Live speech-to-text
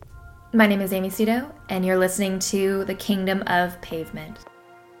My name is Amy Cito, and you're listening to The Kingdom of Pavement.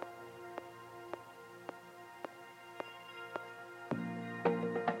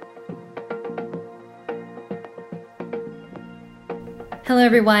 Hello,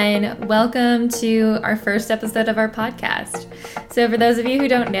 everyone. Welcome to our first episode of our podcast. So for those of you who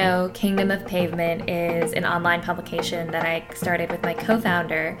don't know, Kingdom of Pavement is an online publication that I started with my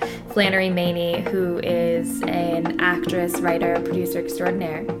co-founder, Flannery Maney, who is an actress, writer, producer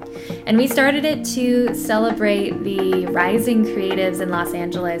extraordinaire. And we started it to celebrate the rising creatives in Los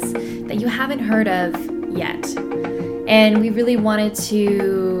Angeles that you haven't heard of yet. And we really wanted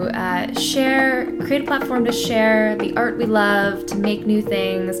to create a platform to share the art we love, to make new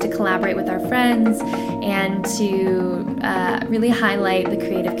things, to collaborate with our friends, and to really highlight the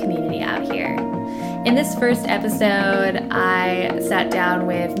creative community out here. In this first episode, I sat down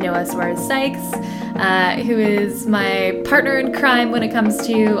with Noah Suarez-Sykes, who is my partner in crime when it comes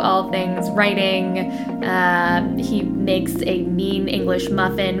to all things writing. He makes a mean English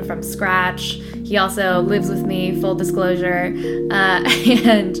muffin from scratch. He also lives with me, full disclosure,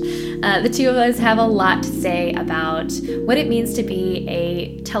 and the two of us have a lot to say about what it means to be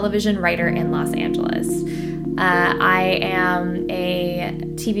a television writer in Los Angeles. I am a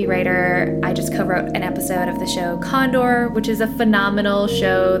TV writer. I just co-wrote an episode of the show Condor, which is a phenomenal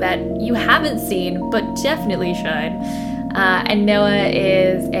show that you haven't seen, but definitely should. And Noah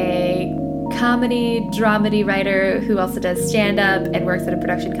is a comedy, dramedy writer who also does stand-up and works at a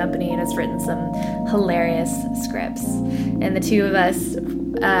production company and has written some hilarious scripts. And the two of us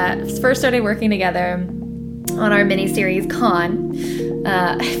first started working together on our mini-series Con.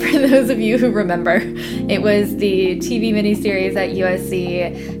 For those of you who remember, it was the TV miniseries at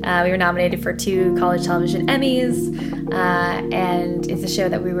USC. We were nominated for 2 college television Emmys, and it's a show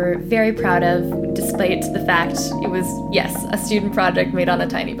that we were very proud of, despite the fact it was, yes, a student project made on a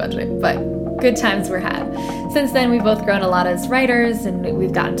tiny budget, but good times were had. Since then, we've both grown a lot as writers, and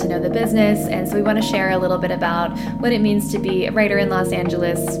we've gotten to know the business, and so we want to share a little bit about what it means to be a writer in Los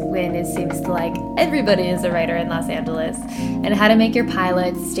Angeles when it seems like everybody is a writer in Los Angeles, and how to make your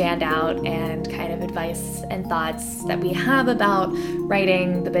pilots stand out, and kind of advice and thoughts that we have about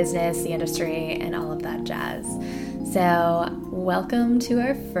writing, the business, the industry, and all of that jazz. So, welcome to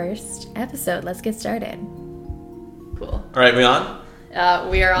our first episode. Let's get started. Cool. All right, we on?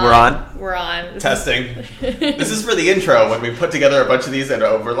 We are on. We're on? We're on. Testing. This is for the intro, when we put together a bunch of these that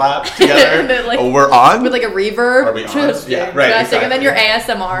overlap together. Like, oh, we're on? With like a reverb. Are we on? Yeah, right, testing, exactly. And then your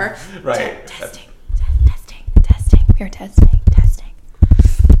ASMR. Right. Testing. We are testing.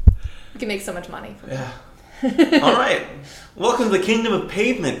 We can make so much money from Yeah. All right. Welcome to the Kingdom of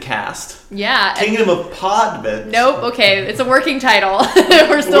Pavement cast. Yeah. Kingdom of Podment. Nope. Okay. It's a working title.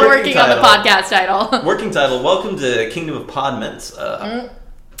 We're still working on the podcast title. Working title. Welcome to Kingdom of Podment.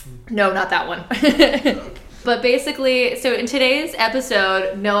 No, not that one. But basically, so in today's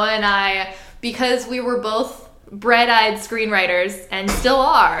episode, Noah and I, because we were both bread-eyed screenwriters and still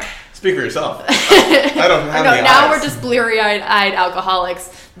are. Speak for yourself. I don't have any now eyes. we're just bleary-eyed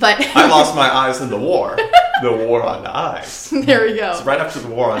alcoholics. But I lost my eyes in the war. The war on eyes. There we go. It's right after the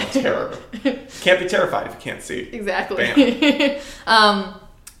war on terror. Can't be terrified if you can't see. Exactly. Bam.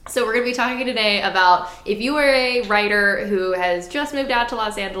 So we're going to be talking today about if you are a writer who has just moved out to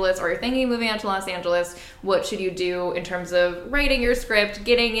Los Angeles or you're thinking of moving out to Los Angeles, what should you do in terms of writing your script,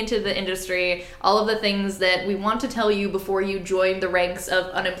 getting into the industry, all of the things that we want to tell you before you join the ranks of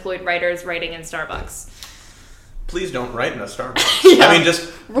unemployed writers writing in Starbucks. Please don't write in a Starbucks. Yeah. I mean,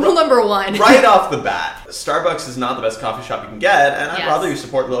 just Rule number 1. right off the bat, Starbucks is not the best coffee shop you can get, and I'd Yes. rather you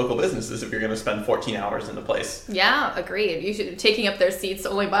support local businesses if you're going to spend 14 hours in the place. Yeah, agreed. You should be taking up their seats,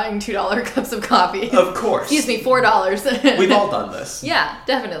 only buying $2 cups of coffee. Of course. Excuse me, $4. We've all done this. Yeah,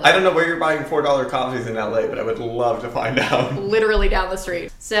 definitely. I don't know where you're buying $4 coffees in LA, but I would love to find out. Literally down the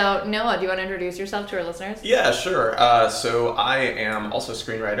street. So, Noah, do you want to introduce yourself to our listeners? Yeah, sure. So I am also a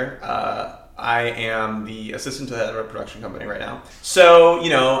screenwriter. I am the assistant to the head of a production company right now. So,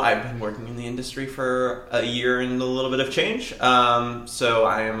 I've been working in the industry for a year and a little bit of change. So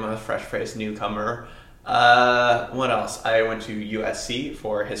I am a fresh-faced newcomer. What else? I went to USC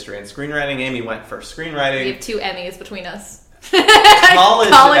for history and screenwriting. Amy went for screenwriting. We have 2 Emmys between us. College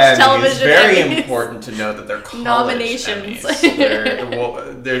Emmys. television Very Emmys. important to note that they're college Nominations.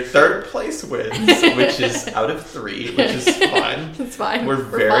 Emmys. They're third place wins, which is out of 3, which is fun. It's fine. We're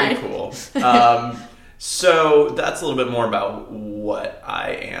very fine. cool. So that's a little bit more about what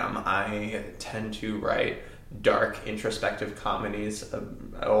I am. I tend to write dark, introspective comedies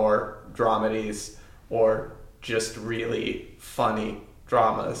or dramedies or just really funny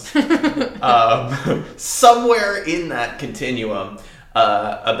dramas. Somewhere in that continuum.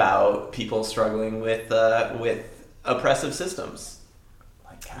 about people struggling with oppressive systems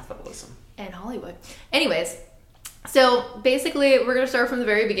like capitalism and Hollywood. Anyways, so basically, we're going to start from the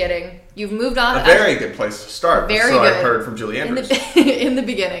very beginning. You've moved on. A very good place to start. Very so good. I've heard from Julie Andrews. In the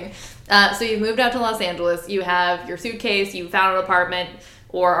beginning. So you've moved out to Los Angeles. You have your suitcase. You found an apartment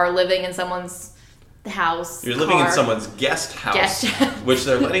or are living in someone's house. You're living in someone's guest house, which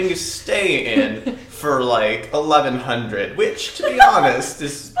they're letting you stay in for like $1,100, which, to be honest,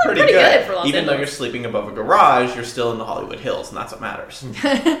 is pretty good. For Los Even Angeles. though you're sleeping above a garage, you're still in the Hollywood Hills, and that's what matters.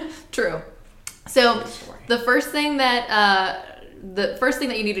 True. So the first thing that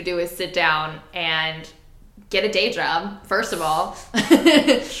you need to do is sit down and get a day job, first of all.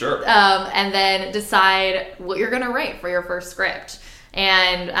 Sure. And then decide what you're going to write for your first script.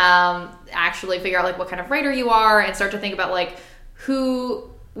 And actually figure out like what kind of writer you are and start to think about like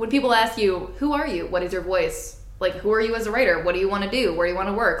when people ask you, who are you? What is your voice? Like, who are you as a writer? What do you want to do? Where do you want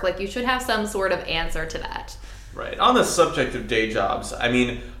to work? Like, you should have some sort of answer to that. Right. On the subject of day jobs, I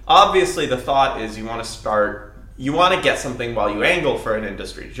mean, obviously the thought is you want to get something while you angle for an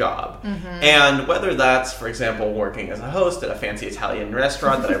industry job. Mm-hmm. And whether that's, for example, working as a host at a fancy Italian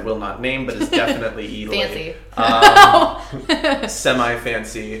restaurant that I will not name, but is definitely Italy. Fancy.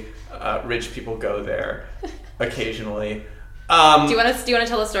 Semi-fancy. Rich people go there occasionally. Do you want to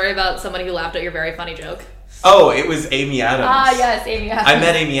tell a story about somebody who laughed at your very funny joke? Oh, it was Amy Adams. Ah, yes, Amy Adams. I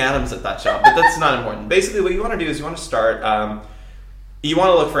met Amy Adams at that job, but that's not important. Basically, what you want to do is you want to start... you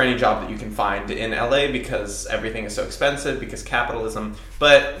want to look for any job that you can find in LA because everything is so expensive, because capitalism.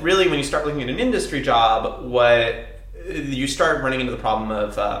 But really, when you start looking at an industry job, you start running into the problem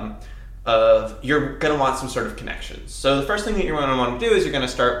of you're going to want some sort of connections. So the first thing that you're going to want to do is you're going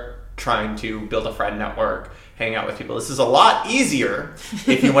to start trying to build a friend network, hang out with people. This is a lot easier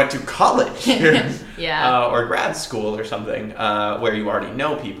if you went to college or grad school or something where you already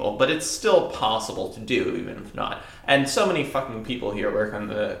know people, but it's still possible to do, even if not. And so many fucking people here work on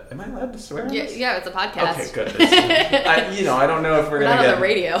the... Am I allowed to swear on this? Yeah, it's a podcast. Okay, good. I don't know if we're going to get... on the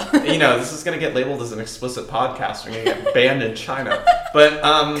radio. This is going to get labeled as an explicit podcast. We're going to get banned in China. But,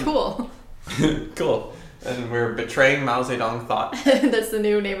 Cool. Cool. And we're betraying Mao Zedong thought. That's the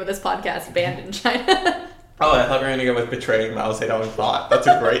new name of this podcast, Banned in China. Oh, I thought we were going to go with betraying Mao Zedong thought. That's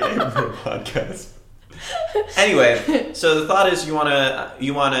a great name for a podcast. Anyway, so the thought is you want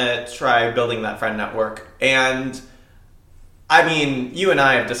to try building that friend network. And I mean, you and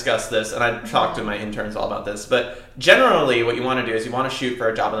I have discussed this, and I've talked to my interns all about this, but generally what you want to do is you want to shoot for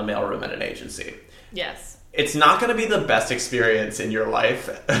a job in the mailroom at an agency. Yes. It's not going to be the best experience in your life.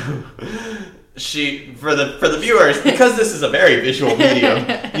 For the viewers, because this is a very visual medium,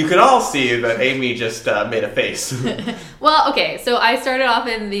 you can all see that Amy just made a face. Well, okay, so I started off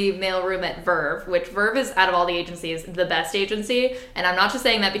in the mailroom at Verve, which Verve is, out of all the agencies, the best agency, and I'm not just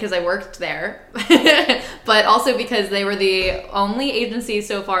saying that because I worked there, but also because they were the only agency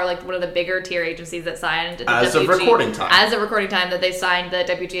so far, like one of the bigger tier agencies that signed the As a recording time, that they signed the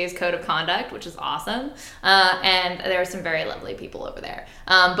WGA's Code of Conduct, which is awesome, and there are some very lovely people over there.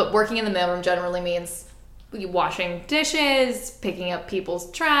 But working in the mailroom generally means washing dishes, picking up people's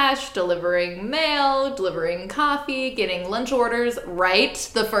trash, delivering mail, delivering coffee, getting lunch orders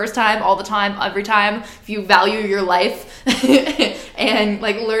right the first time, all the time, every time, if you value your life, and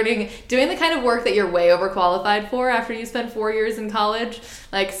like doing the kind of work that you're way overqualified for after you spend 4 years in college,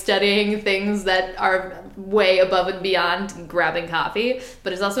 like studying things that are way above and beyond grabbing coffee.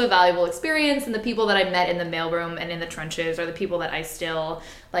 But it's also a valuable experience, and the people that I met in the mailroom and in the trenches are the people that I still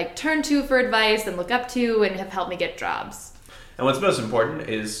like turn to for advice and look up to and have helped me get jobs. And what's most important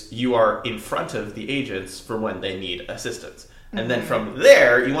is you are in front of the agents for when they need assistance. And then from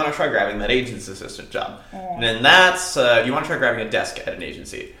there, you want to try grabbing that agent's assistant job. And then that's, you want to try grabbing a desk at an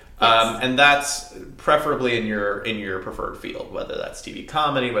agency. Yes. And that's preferably in your preferred field, whether that's TV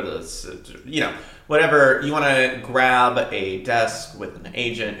comedy, whether it's, whatever. You want to grab a desk with an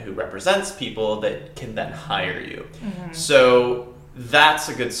agent who represents people that can then hire you. Mm-hmm. So that's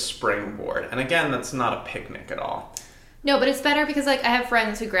a good springboard. And again, that's not a picnic at all. No, but it's better because like I have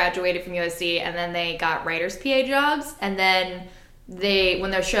friends who graduated from USC and then they got writers PA jobs, and then when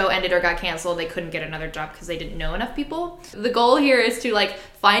their show ended or got canceled, they couldn't get another job because they didn't know enough people. The goal here is to like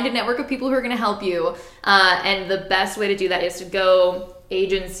find a network of people who are going to help you, and the best way to do that is to go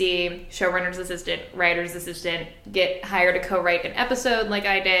agency, showrunner's assistant, writer's assistant, get hired to co-write an episode like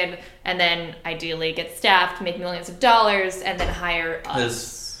I did, and then ideally get staffed, make millions of dollars, and then hire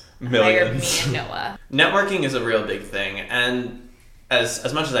us. Millions. Hire me and Noah. Networking is a real big thing, and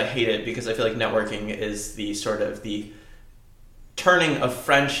as much as I hate it, because I feel like networking is the sort of the turning of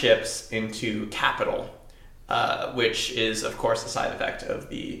friendships into capital. which is, of course, a side effect of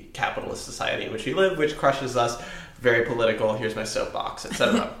the capitalist society in which we live, which crushes us. Very political. Here's my soapbox,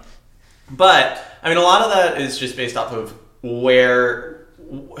 etc. But I mean, a lot of that is just based off of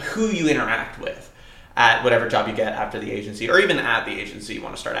who you interact with at whatever job you get after the agency, or even at the agency. You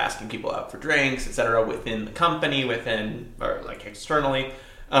want to start asking people out for drinks, etc., within the company, or like externally.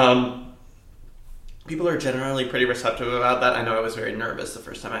 People are generally pretty receptive about that. I know I was very nervous the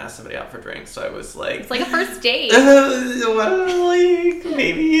first time I asked somebody out for drinks, so I was like... It's like a first date. Well, like,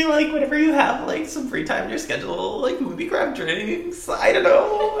 maybe, like, whenever you have, like, some free time in your schedule, like, maybe grab drinks. I don't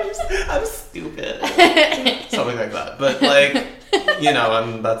know. I'm stupid. Something like that. But, like, you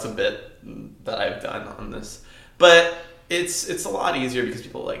know, that's a bit that I've done on this. But it's a lot easier because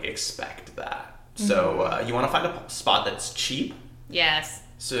people, like, expect that. So you want to find a spot that's cheap. Yes.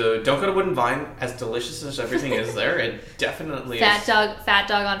 So don't go to Wooden Vine. As delicious as everything is there, it definitely Fat is. Fat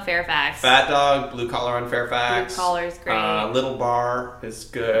Dog on Fairfax. Fat Dog, Blue Collar on Fairfax. Blue Collar's great. Little Bar is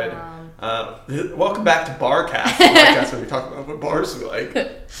good. Welcome back to Barcast, the podcast where we talk about what bars we like.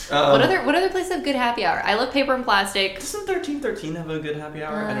 What other places have good happy hour? I love Paper and Plastic. Doesn't 1313 have a good happy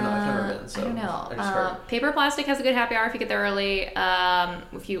hour? I don't know. I've never been. So I don't know. I just heard. Paper and Plastic has a good happy hour if you get there early.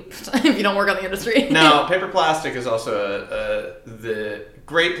 If you if you don't work on the industry. No, Paper Plastic is also the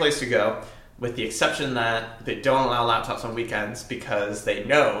great place to go, with the exception that they don't allow laptops on weekends because they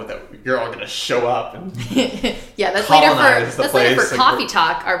know that you're all going to show up and yeah, that's colonize later for Coffee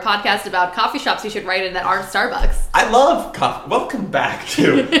Talk, our podcast about coffee shops you should write in that aren't Starbucks. I love coffee. Welcome back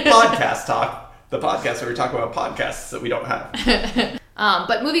to Podcast Talk, the podcast where we talk about podcasts that we don't have.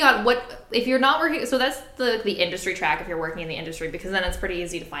 But moving on, if you're not working, so that's the industry track if you're working in the industry, because then it's pretty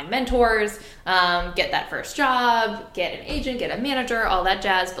easy to find mentors, get that first job, get an agent, get a manager, all that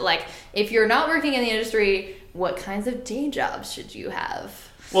jazz. But like, if you're not working in the industry, what kinds of day jobs should you have?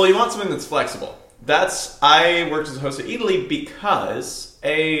 Well, you want something that's flexible. I worked as a host at Eataly because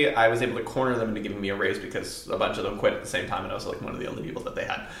I was able to corner them into giving me a raise because a bunch of them quit at the same time and I was like one of the only people that they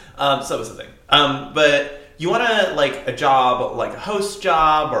had. So that was the thing. But you want a job like a host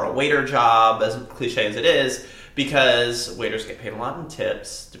job or a waiter job, as cliche as it is, because waiters get paid a lot in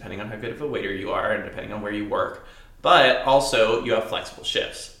tips, depending on how good of a waiter you are and depending on where you work. But also, you have flexible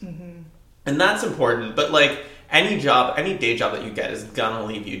shifts. Mm-hmm. And that's important, but any day job that you get is gonna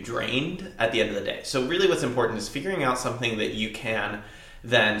leave you drained at the end of the day. So really what's important is figuring out something that you can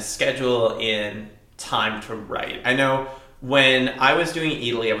then schedule in time to write. I know when I was doing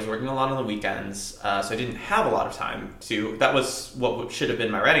Eataly, I was working a lot on the weekends, so I didn't have a lot of time that was what should have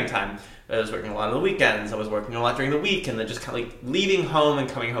been my writing time. I was working a lot on the weekends, I was working a lot during the week, and then just kind of leaving home and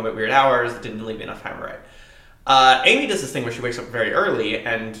coming home at weird hours didn't leave me enough time to write. Amy does this thing where she wakes up very early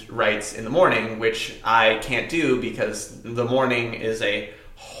and writes in the morning, which I can't do because the morning is a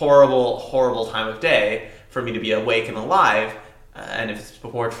horrible, horrible time of day for me to be awake and alive, and if it's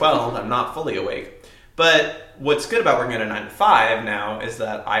before 12, I'm not fully awake. But what's good about working at a 9 to 5 now is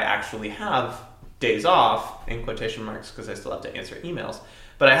that I actually have days off, in quotation marks, because I still have to answer emails,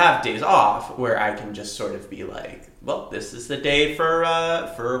 but I have days off where I can just sort of be like, well, this is the day for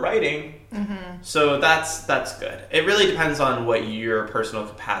writing. Mm-hmm. So that's good. It really depends on what your personal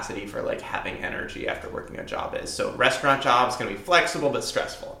capacity for having energy after working a job is. So restaurant job is going to be flexible but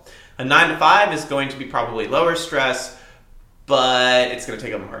stressful. A 9 to 5 is going to be probably lower stress, but it's going to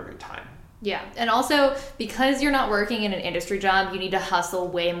take up more of your time. Yeah, and also because you're not working in an industry job, you need to hustle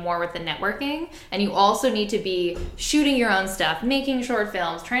way more with the networking, and you also need to be shooting your own stuff, making short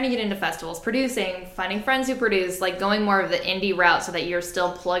films, trying to get into festivals, producing, finding friends who produce, going more of the indie route so that you're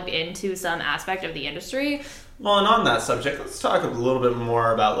still plugged into some aspect of the industry. Well, and on that subject, let's talk a little bit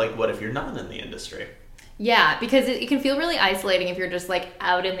more about what if you're not in the industry? Yeah, because it can feel really isolating if you're just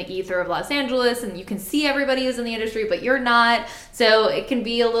out in the ether of Los Angeles and you can see everybody who's in the industry, but you're not. So it can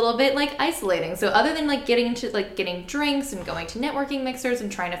be a little bit isolating. So other than getting into getting drinks and going to networking mixers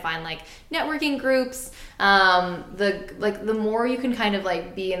and trying to find networking groups, the more you can kind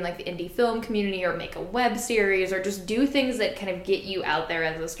of be in the indie film community or make a web series or just do things that kind of get you out there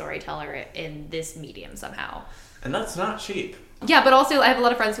as a storyteller in this medium somehow. And that's not cheap. Yeah, but also I have a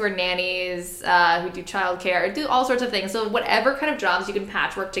lot of friends who are nannies, who do childcare, do all sorts of things. So whatever kind of jobs you can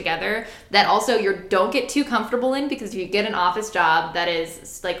patchwork together that also you don't get too comfortable in, because if you get an office job that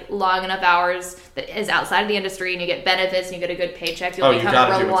is long enough hours that is outside of the industry and you get benefits and you get a good paycheck, you'll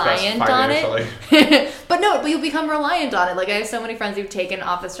become reliant on it. But you'll become reliant on it. I have so many friends who've taken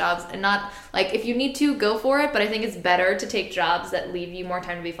office jobs and not if you need to, go for it. But I think it's better to take jobs that leave you more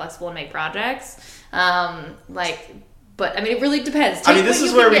time to be flexible and make projects. But it really depends. This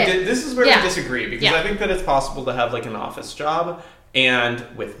is where we disagree, because I think that it's possible to have an office job and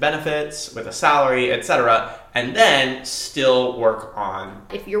with benefits, with a salary, etc., and then still work on.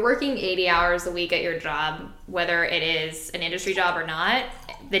 If you're working 80 hours a week at your job, whether it is an industry job or not,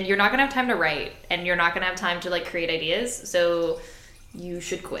 then you're not going to have time to write, and you're not going to have time to like create ideas. So you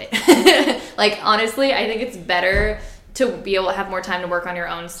should quit. Like, honestly, I think it's better to be able to have more time to work on your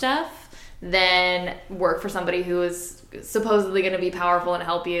own stuff than work for somebody who is supposedly going to be powerful and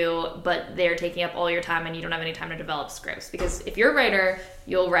help you, but they're taking up all your time and you don't have any time to develop scripts. Because if you're a writer,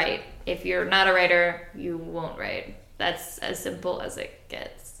 you'll write. If you're not a writer, you won't write. That's as simple as it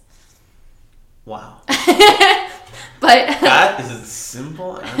gets. Wow. But that is as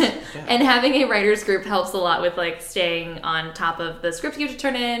simple as it gets. And having a writer's group helps a lot with like staying on top of the scripts you have to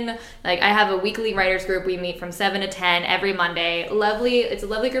turn in. Like, I have a weekly writer's group. We meet from 7 to 10 every Monday. It's a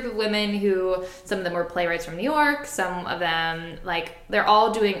lovely group of women who, some of them were playwrights from New York. Some of them, like, they're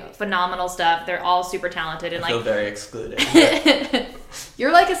all doing phenomenal stuff. They're all super talented. And I feel very excluded.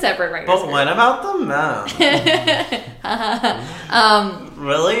 You're like a separate writer's group. But what about the men?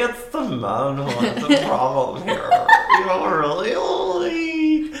 Really, it's the men who are the problem here. Really?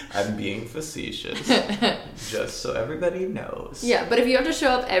 I'm being facetious. Just so everybody knows. Yeah, but if you have to show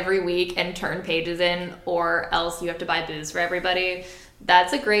up every week and turn pages in, or else you have to buy booze for everybody,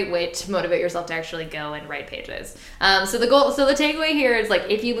 that's a great way to motivate yourself to actually go and write pages. So the takeaway here is, like,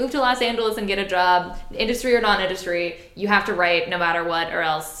 if you move to Los Angeles and get a job, industry or non-industry, you have to write no matter what, or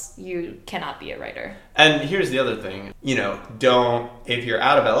else you cannot be a writer. And here's the other thing, if you're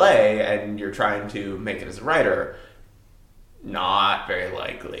out of LA and you're trying to make it as a writer, not very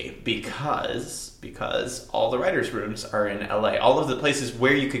likely, because all the writers' rooms are in LA. All of the places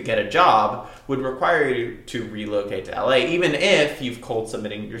where you could get a job would require you to relocate to LA, even if you've cold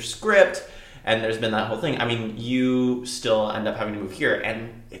submitting your script and there's been that whole thing. I mean, you still end up having to move here,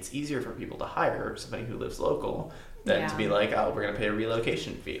 and it's easier for people to hire somebody who lives local than to be like, oh, we're going to pay a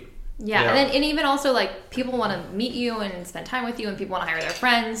relocation fee. Yeah, and even also, like, people want to meet you and spend time with you, and people want to hire their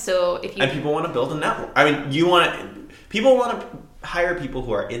friends. So if you... And people want to build a network. I mean, people want to hire people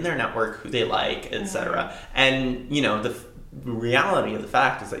who are in their network, who they like, etc. And, the reality of the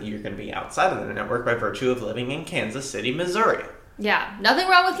fact is that you're going to be outside of their network by virtue of living in Kansas City, Missouri. Yeah, nothing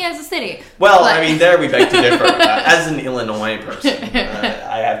wrong with Kansas City. Well, I mean, there we beg to differ. As an Illinois person,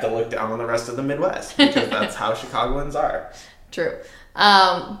 I have to look down on the rest of the Midwest, because that's how Chicagoans are. True.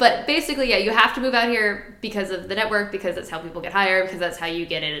 But basically, yeah, you have to move out here because of the network, because that's how people get hired, because that's how you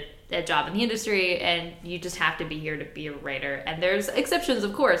get a job in the industry, and you just have to be here to be a writer. And there's exceptions,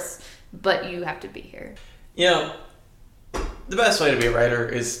 of course, but you have to be here. The best way to be a writer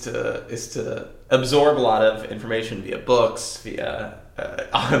is to absorb a lot of information via books, via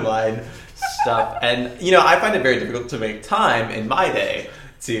online stuff. And, I find it very difficult to make time in my day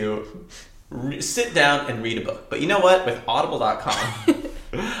to sit down and read a book. But you know what? With Audible.com,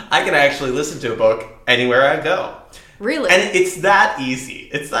 I can actually listen to a book anywhere I go. Really? And it's that easy.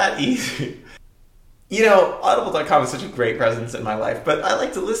 Audible.com is such a great presence in my life, but I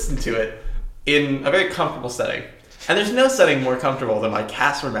like to listen to it in a very comfortable setting. And there's no setting more comfortable than my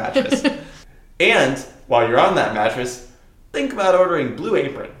Casper mattress. And while you're on that mattress, think about ordering Blue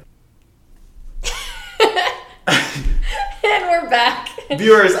Apron. And we're back.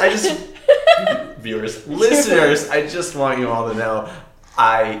 Listeners, I just want you all to know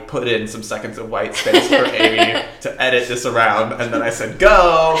I put in some seconds of white space for Amy to edit this around, and then I said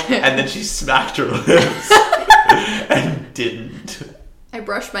go, and then she smacked her lips and didn't. I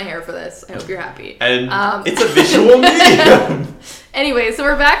brushed my hair for this. I hope you're happy. And it's a visual medium. Anyway, so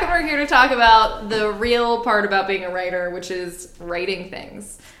we're back, and we're here to talk about the real part about being a writer, which is writing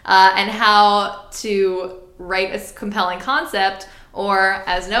things, and how to write a compelling concept, or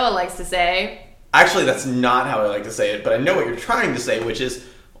as Noah likes to say... Actually, that's not how I like to say it, but I know what you're trying to say, which is,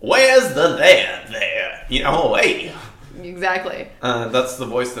 where's the there? Hey. Exactly. That's the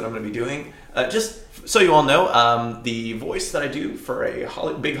voice that I'm going to be doing. Just so you all know, the voice that I do for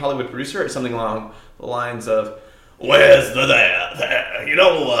a big Hollywood producer is something along the lines of, where's the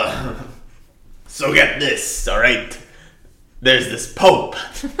there? So get this, all right? There's this Pope,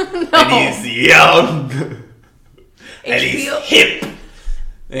 and he's young, and he's hip,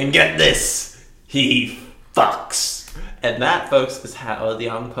 and get this, he fucks. And that, folks, is how the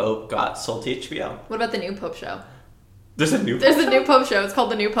young Pope got sold to HBO. What about the new Pope show? There's a new Pope show. It's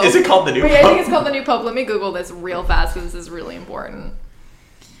called The New Pope. Is it called The New Pope? I think it's called The New Pope. Let me Google this real fast, because this is really important.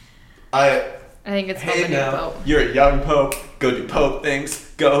 I think it's called The New Pope. You're a young Pope. Go do Pope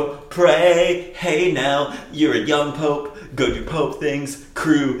things. Go pray. Hey now, you're a young Pope. Go do Pope things.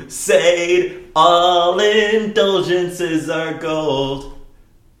 Crusade. All indulgences are gold.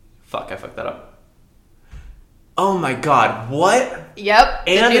 Fuck, I fucked that up. Oh my god, what? Yep.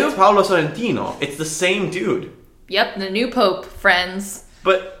 And it's Paolo Sorrentino. It's the same dude. Yep, the new Pope, friends.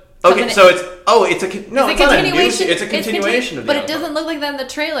 But, okay, so it's a continuation of the But it doesn't look like that in the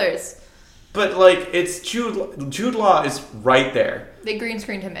trailers. But, like, it's Jude Law is right there. They green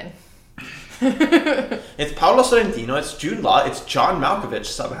screened him in. It's Paolo Sorrentino, it's Jude Law, it's John Malkovich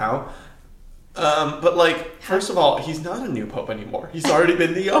somehow. But, like, first of all, he's not a new pope anymore. He's already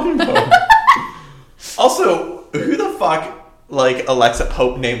been the young pope. Also, who the fuck, like, elects a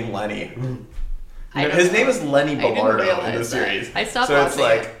pope named Lenny? His name is Lenny Bellardo in the series. I stopped watching. So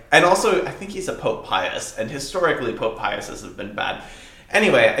it's like, and also, I think he's a Pope Pius, and historically, Pope Piuses have been bad.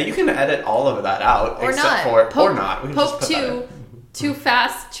 Anyway, you can edit all of that out, or except not. or not. We can Pope just put 2, too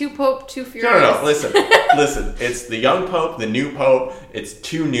fast, too Pope, too furious. No. Listen. It's the young Pope, the new Pope. It's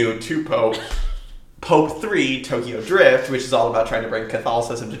too new, too Pope. Pope 3, Tokyo Drift, which is all about trying to bring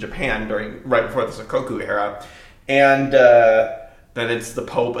Catholicism to Japan right before the Sakoku era, and then it's the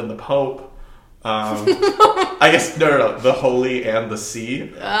Pope and the Pope. I guess no, the Holy and the See.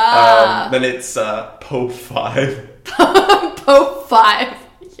 Then it's Pope 5. Pope 5,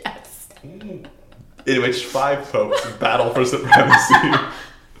 yes. In which 5 popes battle for supremacy.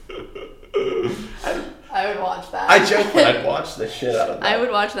 I would watch that. I joke, but I'd watch the shit out of that. I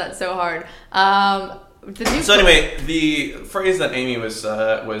would watch that so hard. Anyway, the phrase that Amy was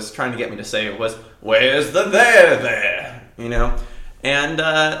trying to get me to say was, "Where's the there?" You know? And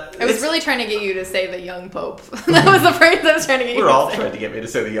I was really trying to get you to say the young pope. That was the phrase I was trying to get you to say. We're all trying to get me to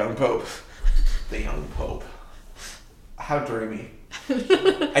say the young pope. The young pope. How dreamy.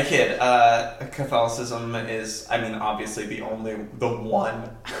 I kid. Catholicism is, obviously the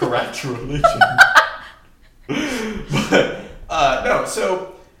one correct religion. But, no,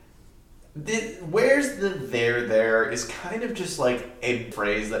 so, where's the there is kind of just like a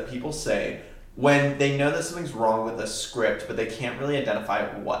phrase that people say when they know that something's wrong with a script, but they can't really identify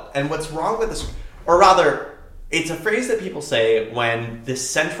what. And what's wrong with this, or rather, it's a phrase that people say when the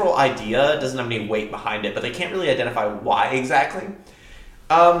central idea doesn't have any weight behind it, but they can't really identify why exactly.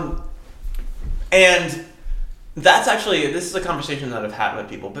 And that's actually, this is a conversation that I've had with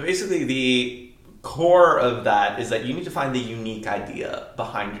people, but basically the core of that is that you need to find the unique idea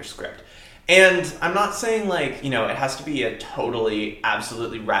behind your script. And I'm not saying it has to be a totally,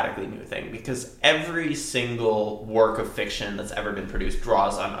 absolutely, radically new thing, because every single work of fiction that's ever been produced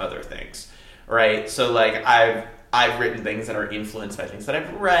draws on other things, right? So I've written things that are influenced by things that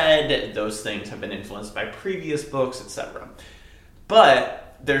I've read. Those things have been influenced by previous books, etc.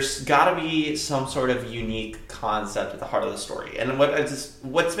 But there's got to be some sort of unique concept at the heart of the story. And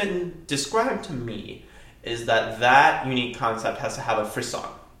what's been described to me is that unique concept has to have a frisson.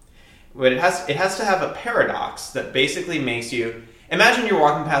 But it has to have a paradox that basically makes you imagine you're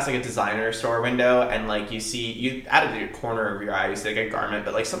walking past a designer store window and you out of the corner of your eye you see a garment,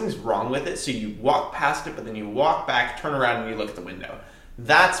 but something's wrong with it, so you walk past it, but then you walk back, turn around, and you look at the window.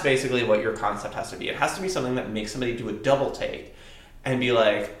 That's basically what your concept has to be. It has to be something that makes somebody do a double take and be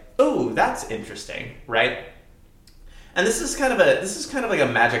like, "Oh, that's interesting," right? And this is kind of like a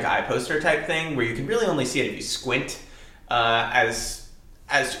magic eye poster type thing where you can really only see it if you squint, because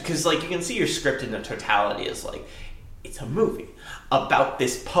you can see your script in the totality as it's a movie about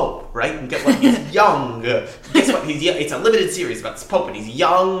this pope, right? And get what he's young. Guess what? It's a limited series about this pope, and he's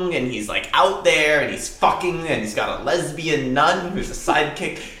young, and he's out there, and he's fucking, and he's got a lesbian nun who's a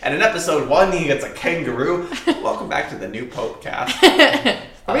sidekick. And in episode 1, he gets a kangaroo. Welcome back to the new Pope cast.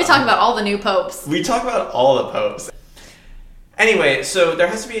 We talk about all the new popes. We talk about all the popes. Anyway, so there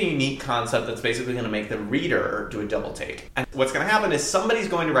has to be a unique concept that's basically going to make the reader do a double take. And what's going to happen is somebody's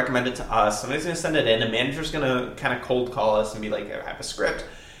going to recommend it to us, somebody's going to send it in, a manager's going to kind of cold call us and be like, I have a script.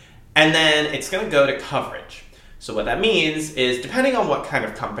 And then it's going to go to coverage. So what that means is, depending on what kind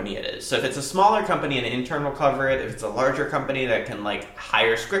of company it is, so if it's a smaller company, an intern will cover it. If it's a larger company that can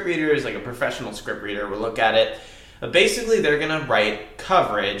hire script readers, like a professional script reader will look at it. But basically, they're going to write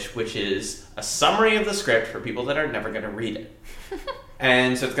coverage, which is a summary of the script for people that are never going to read it.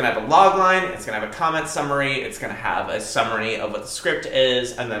 And so it's going to have a log line, it's going to have a comment summary, it's going to have a summary of what the script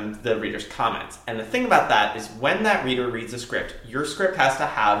is, and then the reader's comments. And the thing about that is when that reader reads a script, your script has to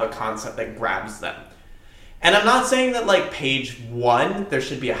have a concept that grabs them. And I'm not saying that page 1, there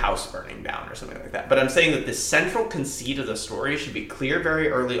should be a house burning down or something like that. But I'm saying that the central conceit of the story should be clear very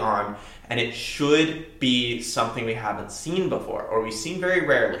early on, and it should be something we haven't seen before, or we've seen very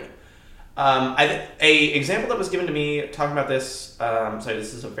rarely. A example that was given to me talking about this, sorry,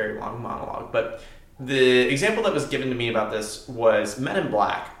 this is a very long monologue, but the example that was given to me about this was Men in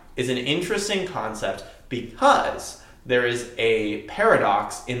Black is an interesting concept because there is a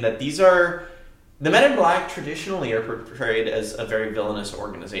paradox in that these are the Men in Black traditionally are portrayed as a very villainous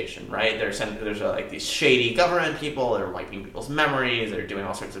organization, right? There's like these shady government people that are wiping people's memories. They're doing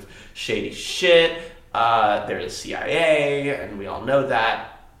all sorts of shady shit. They're the CIA, and we all know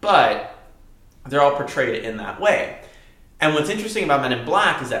that. But they're all portrayed in that way. And what's interesting about Men in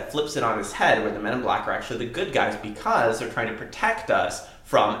Black is that flips it on its head, where the Men in Black are actually the good guys because they're trying to protect us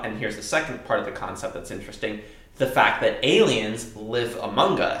from, and here's the second part of the concept that's interesting, the fact that aliens live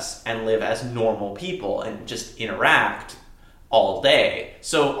among us and live as normal people and just interact all day.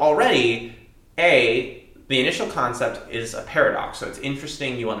 So already, A, the initial concept is a paradox, so it's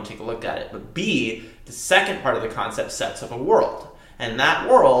interesting, you want to take a look at it. But B, the second part of the concept sets up a world. And that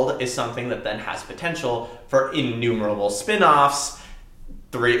world is something that then has potential for innumerable spin-offs.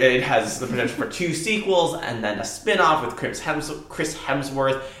 It has the potential for 2 sequels, and then a spin-off with Chris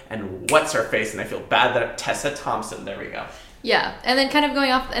Hemsworth and what's-her-face, and I feel bad that Tessa Thompson, there we go. Yeah, and then kind of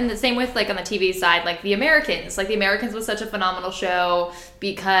going off, and the same with, like, on the TV side, like, The Americans. Like, The Americans was such a phenomenal show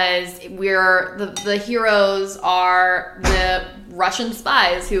because the heroes are the Russian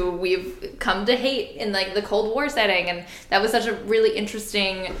spies who we've come to hate in, like, the Cold War setting, and that was such a really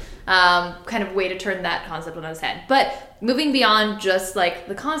interesting kind of way to turn that concept on its head. But moving beyond just, like,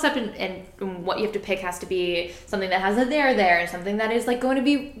 the concept and what you have to pick has to be something that has a there, and something that is, like, going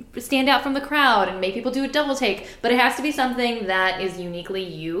to stand out from the crowd and make people do a double take, but it has to be something that is uniquely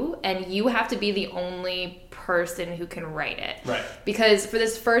you, and you have to be the only person who can write it. Right. Because for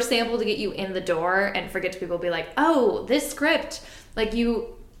this first sample to get you in the door and for get to people be like, oh, this script, like,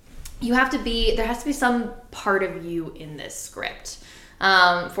 you have to be, there has to be some part of you in this script.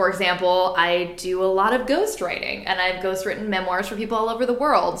 For example, I do a lot of ghostwriting, and I've ghostwritten memoirs for people all over the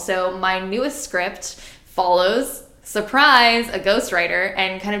world. So my newest script follows, surprise, a ghostwriter,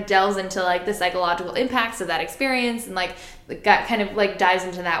 and kind of delves into, like, the psychological impacts of that experience, and, like, kind of, like, dives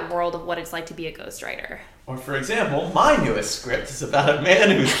into that world of what it's like to be a ghostwriter. Or, for example, my newest script is about a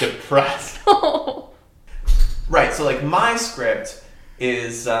man who's depressed. Right, so, like, my script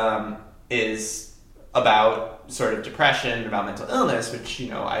is about sort of depression, about mental illness, which, you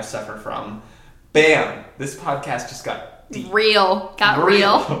know, I suffer from. Bam! This podcast just got deep. Real.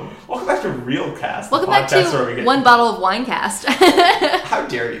 Welcome back to Realcast. Welcome back to One Bottle of Winecast. How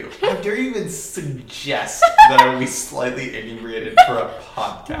dare you? How dare you even suggest that I would be slightly inebriated for a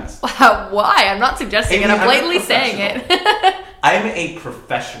podcast? Why? I'm not suggesting it. I'm blatantly saying it. I'm a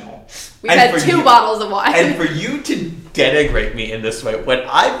professional. We've had 2 bottles of wine. And for you to denigrate me in this way, when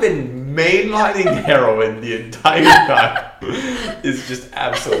I've been mainlining heroin the entire time, is just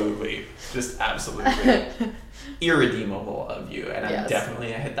absolutely irredeemable of you. And I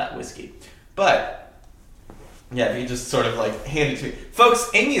hit that whiskey. But, yeah, if you just sort of, like, hand it to me. Folks,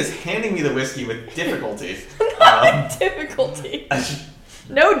 Amy is handing me the whiskey with difficulty. Difficulty.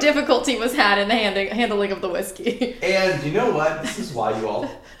 No difficulty was had in the handling of the whiskey. And you know what? This is why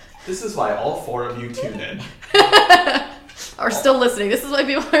all 4 of you tune in. Are still listening. This is why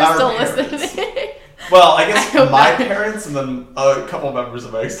people are still listening. Well, I guess my parents and then a couple members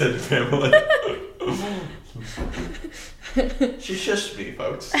of my extended family. She shushed me,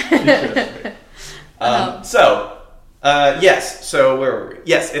 folks. She shushed me. Yes. So where were we?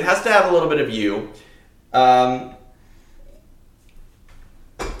 Yes, it has to have a little bit of you. And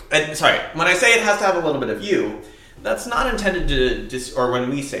sorry, when I say it has to have a little bit of you, that's not intended to, or when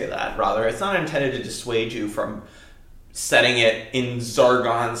we say that, rather, it's not intended to dissuade you from setting it in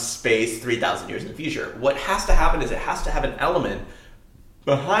Zargon space 3,000 years in the future. What has to happen is it has to have an element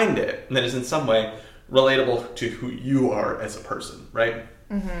behind it that is in some way relatable to who you are as a person, right?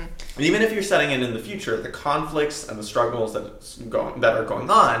 Mm-hmm. And even if you're setting it in the future, the conflicts and the struggles that are going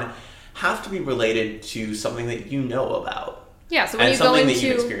on have to be related to something that you know about. Yeah, so when you go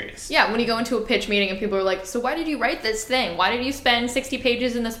into a pitch meeting and people are like, so why did you write this thing? Why did you spend 60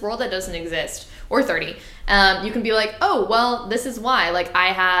 pages in this world that doesn't exist? Or 30. You can be like, oh, well, this is why. Like,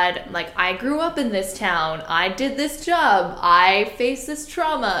 I grew up in this town. I did this job. I faced this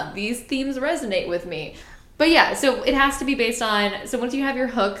trauma. These themes resonate with me. But yeah, so it has to be based on, so once you have your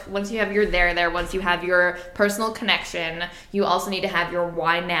hook, once you have your there, once you have your personal connection, you also need to have your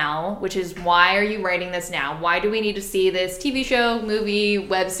why now, which is why are you writing this now? Why do we need to see this TV show, movie,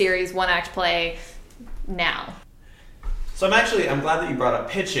 web series, one-act play now? So I'm glad that you brought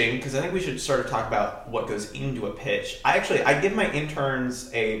up pitching, because I think we should sort of talk about what goes into a pitch. I give my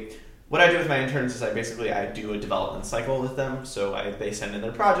interns what I do with my interns is I do a development cycle with them. So they send in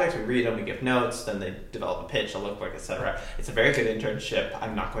their projects, we read them, we give notes, then they develop a pitch, a lookbook, etc. It's a very good internship.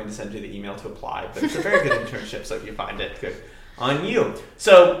 I'm not going to send you the email to apply, but it's a very good internship, so if you find it, good on you.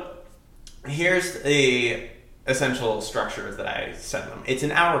 So here's the essential structure that I send them. It's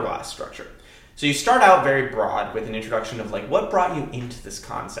an hourglass structure. So you start out very broad with an introduction of like what brought you into this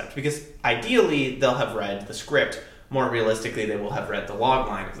concept, because ideally they'll have read the script. More realistically, they will have read the log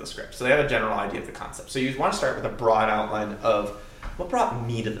line of the script. So they have a general idea of the concept. So you want to start with a broad outline of what brought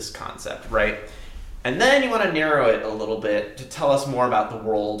me to this concept, right? And then you want to narrow it a little bit to tell us more about the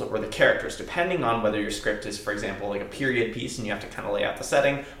world or the characters, depending on whether your script is, for example, like a period piece and you have to kind of lay out the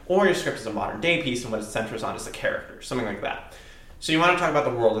setting, or your script is a modern day piece and what it centers on is the characters, something like that. So you want to talk about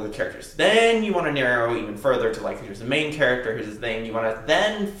the world of the characters. Then you want to narrow even further to like, here's the main character, here's the thing. You want to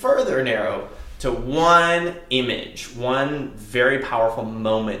then further narrow to one image, one very powerful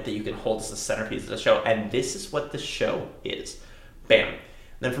moment that you can hold as the centerpiece of the show. And this is what the show is. Bam.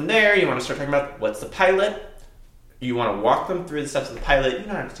 Then from there, you want to start talking about what's the pilot. You want to walk them through the steps of the pilot. You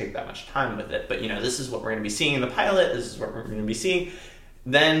don't have to take that much time with it, but this is what we're going to be seeing in the pilot. This is what we're going to be seeing.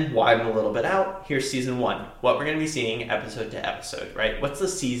 Then widen a little bit out. Here's season 1. What we're going to be seeing episode to episode, right? What's the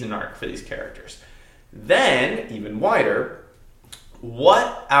season arc for these characters? Then, even wider,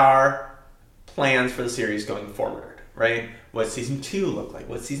 what are plans for the series going forward, right? What season 2 look like?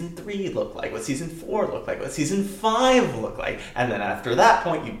 What season 3 look like? What season 4 look like? What season 5 look like? And then after that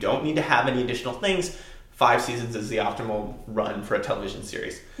point, you don't need to have any additional things. 5 seasons is the optimal run for a television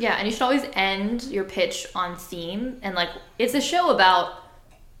series. Yeah, and you should always end your pitch on theme. And it's a show about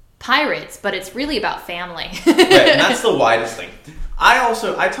pirates, but it's really about family. Right, and that's the widest thing.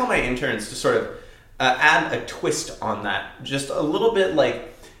 I tell my interns to sort of add a twist on that. Just a little bit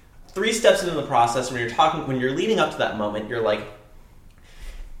 3 steps into the process when you're leading up to that moment, you're like,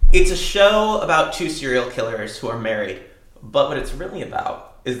 it's a show about 2 serial killers who are married, but what it's really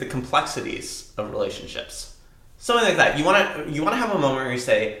about is the complexities of relationships. Something like that. You want to have a moment where you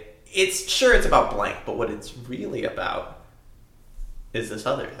say, it's about blank, but what it's really about is this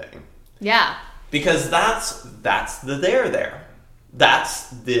other thing. Yeah. Because that's the there. That's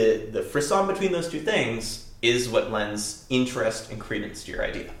the frisson between those 2 things is what lends interest and credence to your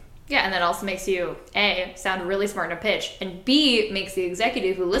idea. Yeah, and that also makes you, A, sound really smart in a pitch, and B, makes the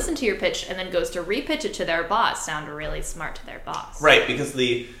executive who listened to your pitch and then goes to repitch it to their boss sound really smart to their boss. Right, because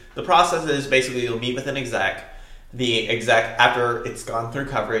the process is basically you'll meet with an exec. The exec, after it's gone through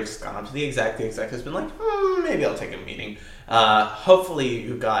coverage, it's gone up to the exec has been like, maybe I'll take a meeting. Hopefully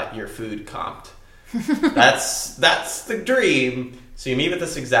you got your food comped. That's the dream. So you meet with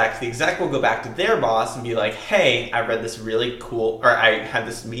this exec. The exec will go back to their boss and be like, hey, I read this really cool, or I had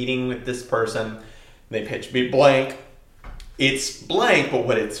this meeting with this person. They pitched me blank. It's blank, but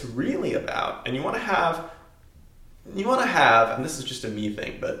what it's really about. And you want to have, and this is just a me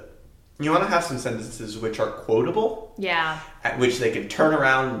thing, but you want to have some sentences which are quotable. Yeah. At which they can turn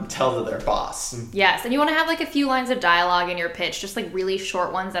around and tell to their boss. Yes, and you want to have a few lines of dialogue in your pitch, just really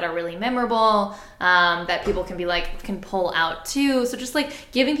short ones that are really memorable, that people can can pull out too. So just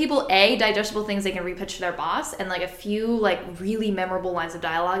giving people digestible things they can repitch to their boss, and a few really memorable lines of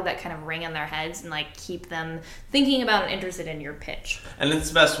dialogue that kind of ring in their heads and keep them thinking about and interested in your pitch. And it's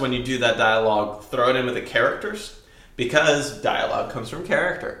best when you do that dialogue, throw it in with the characters. Because dialogue comes from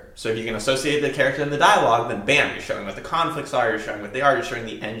character. So if you can associate the character in the dialogue, then bam, you're showing what the conflicts are, you're showing what they are, you're showing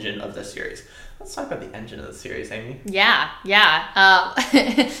the engine of the series. Let's talk about the engine of the series, Amy. Yeah.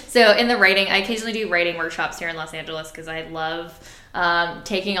 So in the writing, I occasionally do writing workshops here in Los Angeles because I love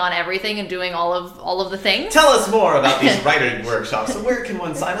taking on everything and doing all of the things. Tell us more about these writing workshops. So where can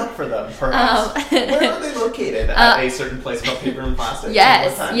one sign up for them, perhaps? Where are they located? At a certain place called Paper and Plastic?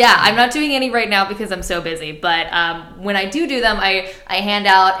 Yes. Yeah, I'm not doing any right now because I'm so busy. But when I do them, I hand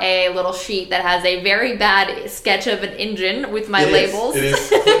out a little sheet that has a very bad sketch of an engine with my labels. It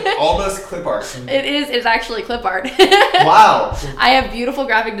is almost clip art. It's actually clip art. Wow. I have beautiful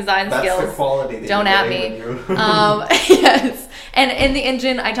graphic design skills. That's the quality that Don't at me. Yes. And in the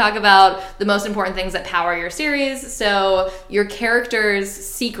engine, I talk about the most important things that power your series. So your character's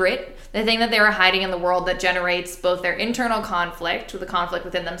secret, the thing that they are hiding in the world that generates both their internal conflict, the conflict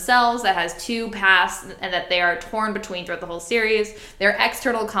within themselves that has 2 paths and that they are torn between throughout the whole series, their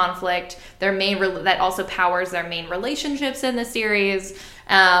external conflict, that also powers their main relationships in the series,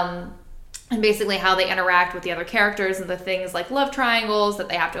 and basically how they interact with the other characters and the things like love triangles that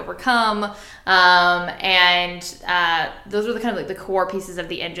they have to overcome. And those are the kind of the core pieces of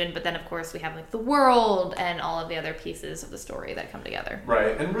the engine. But then, of course, we have the world and all of the other pieces of the story that come together.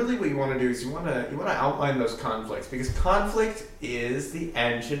 Right. And really what you want to do is you want to outline those conflicts, because conflict is the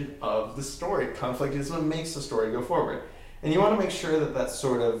engine of the story. Conflict is what makes the story go forward. And you want to make sure that that's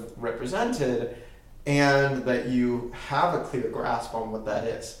sort of represented and that you have a clear grasp on what that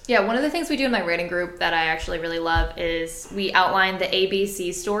is. Yeah, one of the things we do in my writing group that I actually really love is we outline the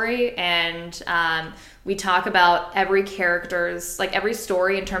ABC story, and we talk about every character's, like every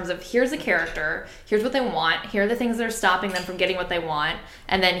story in terms of here's a character, here's what they want, here are the things that are stopping them from getting what they want,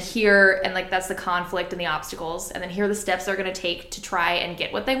 and then here, and like that's the conflict and the obstacles, and then here are the steps they're going to take to try and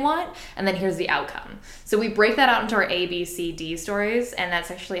get what they want, and then here's the outcome. So we break that out into our A, B, C, D stories, and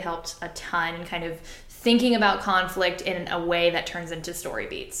that's actually helped a ton kind of thinking about conflict in a way that turns into story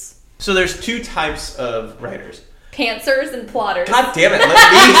beats. So there's two types of writers. Pantsers and plotters. God damn it, let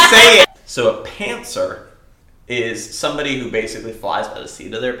me say it! So a pantser is somebody who basically flies by the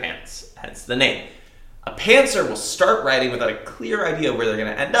seat of their pants, hence the name. A pantser will start writing without a clear idea where they're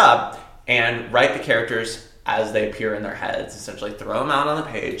going to end up and write the characters as they appear in their heads, essentially throw them out on the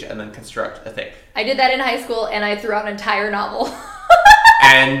page and then construct a thing. I did that in high school and I threw out an entire novel.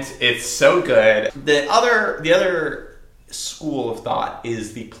 And it's so good. The other school of thought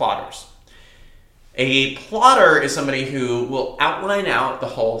is the plotters. A plotter is somebody who will outline out the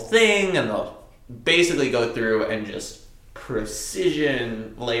whole thing and they'll basically go through and just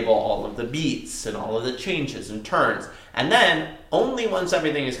precision label all of the beats and all of the changes and turns. And then, only once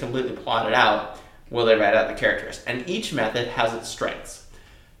everything is completely plotted out, will they write out the characters. And each method has its strengths.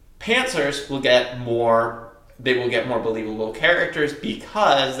 Pantsers will get more believable characters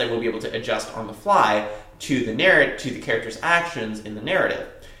because they will be able to adjust on the fly to the character's actions in the narrative.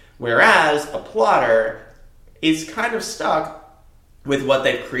 Whereas a plotter is kind of stuck with what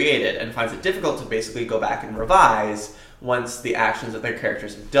they've created and finds it difficult to basically go back and revise once the actions that their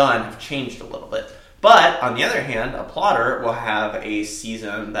characters have done have changed a little bit. But, on the other hand, a plotter will have a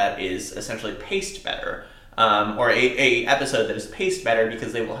season that is essentially paced better, or a episode that is paced better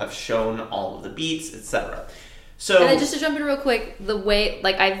because they will have shown all of the beats, etc. So, and then just to jump in real quick, the way,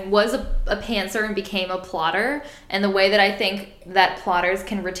 like, I was a pantser and became a plotter, and the way that I think that plotters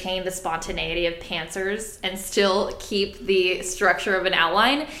can retain the spontaneity of pantsers and still keep the structure of an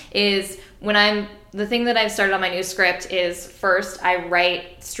outline is the thing that I've started on my new script is first I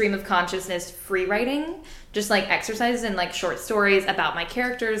write stream of consciousness free writing, just like exercises and like short stories about my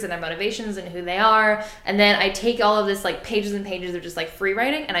characters and their motivations and who they are. And then I take all of this like pages and pages of just like free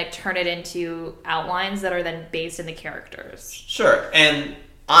writing and I turn it into outlines that are then based in the characters. Sure. And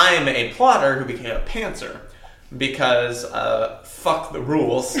I'm a plotter who became a pantser because fuck the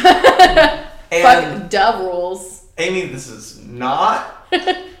rules. Fuck duh rules. Amy, this is not...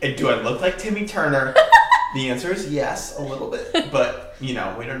 Do I look like Timmy Turner? The answer is yes, a little bit. But, we're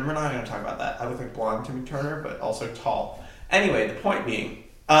not going to talk about that. I look like blonde Timmy Turner, but also tall. Anyway, the point being,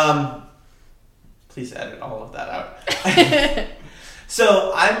 please edit all of that out.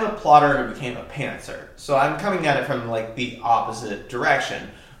 So, I'm a plotter who became a pantser. So, I'm coming at it from, like, the opposite direction.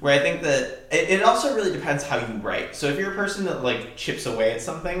 Where I think that it also really depends how you write. So, if you're a person that, like, chips away at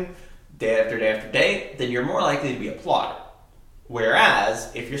something day after day after day, then you're more likely to be a plotter.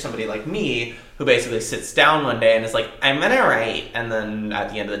 Whereas, if you're somebody like me, who basically sits down one day and is like, I'm gonna write, and then at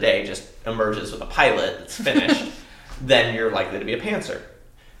the end of the day just emerges with a pilot that's finished, then you're likely to be a pantser.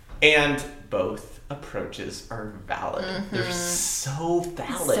 And both approaches are valid. Mm-hmm. They're so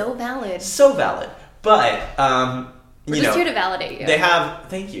valid. So valid. So valid. But, we're just here to validate you. They have...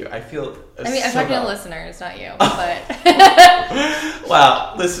 Thank you. I'm talking to listeners, not you. But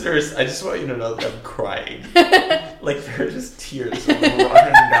wow, listeners, I just want you to know that I'm crying. Like, there are just tears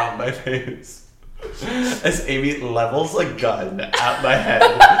running down my face. As Amy levels a gun at my head.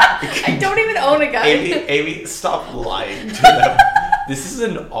 I don't even own a gun. Amy, stop lying to them. This is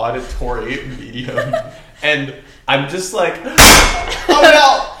an auditory medium. And I'm just like,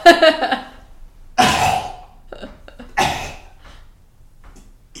 oh no!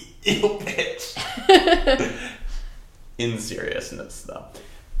 Ew, bitch. In seriousness, though,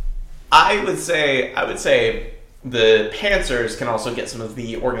 I would say the pantsers can also get some of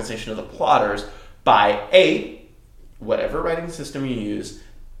the organization of the plotters by whatever writing system you use,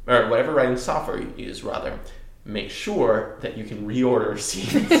 or whatever writing software you use, rather. Make sure that you can reorder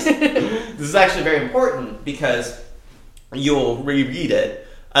scenes. This is actually very important because you'll reread it,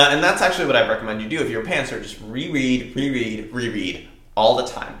 and that's actually what I recommend you do if you're a pantser. Just reread all the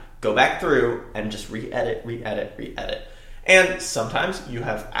time. Go back through and just re-edit. And sometimes you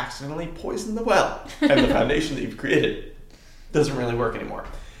have accidentally poisoned the well, and the foundation that you've created doesn't really work anymore.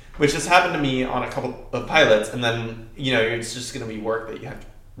 Which has happened to me on a couple of pilots, and then, it's just going to be work that you have to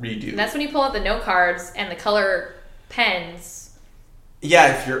redo. And that's when you pull out the note cards and the color pens.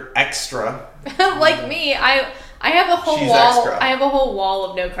 Yeah, if you're extra. Like me, I have a whole wall. Extra. I have a whole wall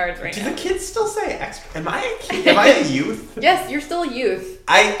of note cards right now. Do the kids still say extra? Am I a youth? Yes, you're still a youth.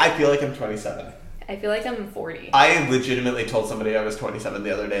 I feel like I'm 27. I feel like I'm 40. I legitimately told somebody I was 27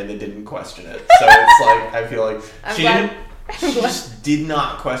 the other day and they didn't question it. So it's like, I feel like she just did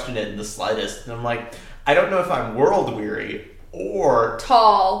not question it in the slightest. And I'm like, I don't know if I'm world weary or...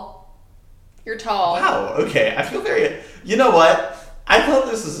 Tall. You're tall. Wow, okay. I feel very... You know what? I thought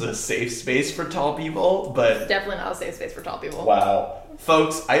this was a safe space for tall people, but... It's definitely not a safe space for tall people. Wow.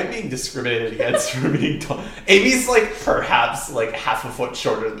 Folks, I am being discriminated against for being tall. Amy's like perhaps like half a foot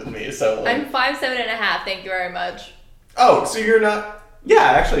shorter than me, so like... I'm 5'7.5", thank you very much. Oh, so you're not... Yeah,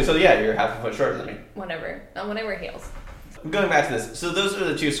 actually, so yeah, you're half a foot shorter than me. Whatever. Not when I wear heels. Going back to this, so those are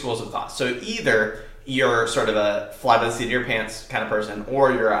the two schools of thought. So either you're sort of a fly by the seat of your pants kind of person,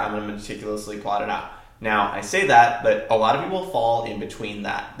 or you're I'm going to meticulously plot it out. Now, I say that, but a lot of people fall in between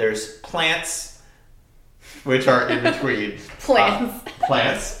that. There's plants, which are in between. Plants.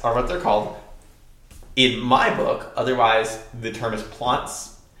 Plants are what they're called. In my book, otherwise, the term is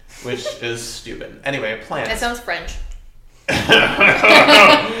plants, which is stupid. Anyway, plants. That sounds French.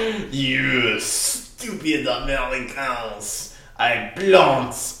 You stupid Americans. I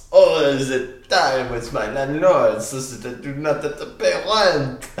plant all the time with my landlord so that I do not have to pay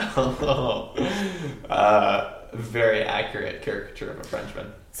rent. Very accurate caricature of a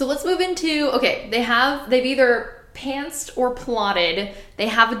Frenchman. So let's move into, okay, they've either pantsed or plotted. They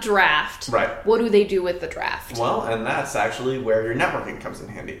have a draft. Right. What do they do with the draft? Well, and that's actually where your networking comes in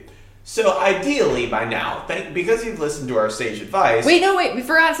handy. So ideally by now, because you've listened to our sage advice... Wait, we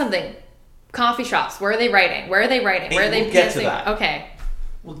forgot something. Coffee shops. Where are they writing? Where are they writing? Where are they We'll get to that. Okay.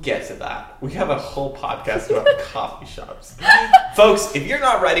 We'll get to that. We have a whole podcast about coffee shops. Folks, if you're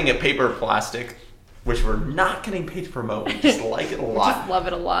not writing a paper or plastic, which we're not getting paid to promote, we just like it a lot. Just love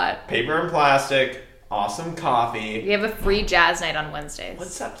it a lot. Paper and plastic, awesome coffee. We have a free jazz night on Wednesdays.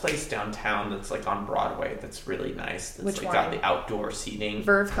 What's that place downtown that's like on Broadway that's really nice? That's Which like one? got the outdoor seating.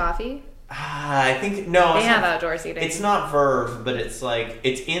 Verve Coffee? I think no. They have outdoor seating. It's not Verve, but it's like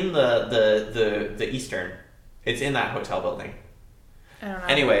it's in the Eastern. It's in that hotel building. I don't know.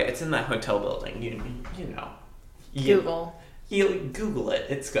 Anyway, it's in that hotel building. You know. Google. You Google it.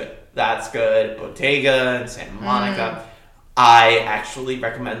 It's good. That's good. Bottega in Santa Monica. I actually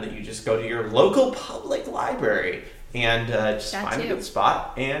recommend that you just go to your local public library and just find a good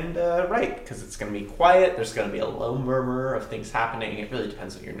spot and write, because it's going to be quiet. There's going to be a low murmur of things happening. It really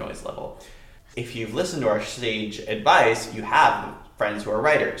depends on your noise level. If you've listened to our sage advice, you have friends who are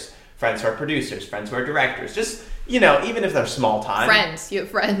writers, friends who are producers, friends who are directors. Just, even if they're small time. Friends. You have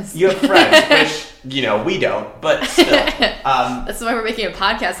friends. You have friends, which, we don't, but still. That's why we're making a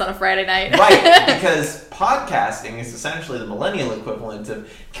podcast on a Friday night. Right, because podcasting is essentially the millennial equivalent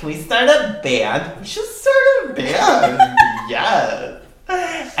of, can we start a band? We should start a band. Yes.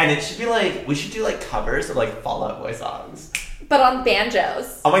 And it should be like, we should do like covers of like Fall Out Boy songs. But on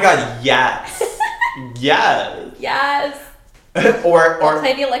banjos. Oh my god, yes. Yes. Yes. or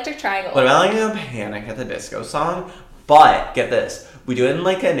play the Electric Triangle. What about like a Panic at the Disco song? But get this, we do it in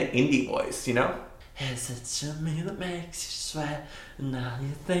like an indie voice, Is it to me that makes you sweat? Now you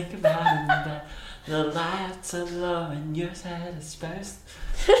think about it, that the lights are low and your head is first.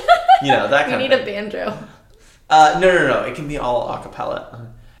 That kind of thing. We need a banjo. No. It can be all a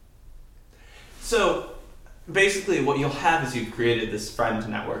cappella. So basically, what you'll have is you've created this friend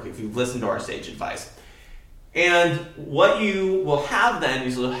network if you've listened to our sage advice. And what you will have then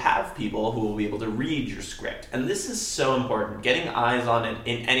is you'll have people who will be able to read your script. And this is so important, getting eyes on it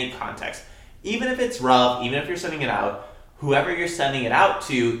in any context. Even if it's rough, even if you're sending it out, whoever you're sending it out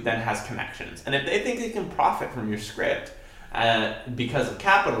to then has connections. And if they think they can profit from your script because of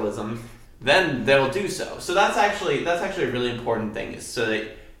capitalism, then they'll do so. So that's actually a really important thing,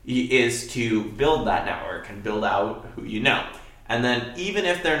 is to build that network and build out who you know. And then even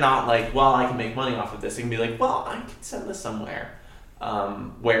if they're not like, well, I can make money off of this, they can be like, well, I can send this somewhere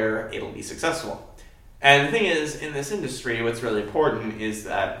where it'll be successful. And the thing is, in this industry, what's really important is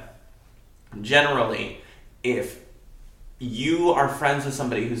that generally, if you are friends with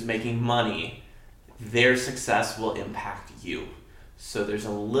somebody who's making money, their success will impact you. So there's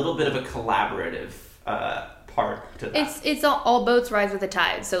a little bit of a collaborative part to that. It's all boats rise with the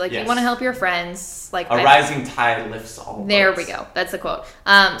tide. So Yes. You want to help your friends. A rising tide lifts all There boats. we go. That's the quote.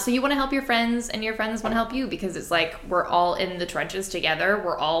 So you want to help your friends, and your friends want to help you, because it's like we're all in the trenches together.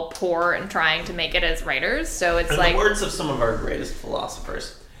 We're all poor and trying to make it as writers. So it's In like the words of some of our greatest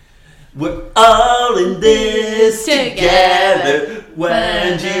philosophers, we're all in this together.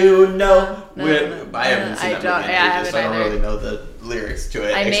 When you know I haven't seen that movie in ages, so I don't really know the lyrics to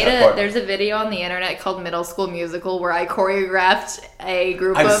it. There's a video on the internet called Middle School Musical where I choreographed a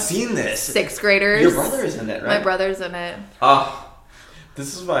group I've of seen this. sixth graders. Your brother is in it, right? My brother's in it. Oh,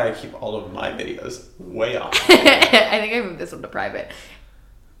 This is why I keep all of my videos way off. I think I moved this one to private.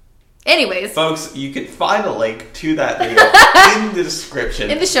 Anyways. Folks, you can find a link to that video in the description.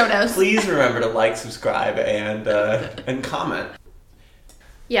 In the show notes. Please remember to like, subscribe, and comment.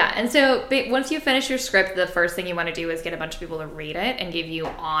 Yeah, and so once you finish your script, the first thing you want to do is get a bunch of people to read it and give you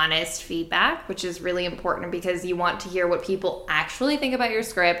honest feedback, which is really important because you want to hear what people actually think about your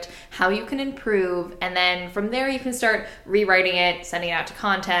script, how you can improve, and then from there you can start rewriting it, sending it out to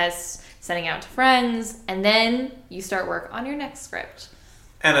contests, sending it out to friends, and then you start work on your next script.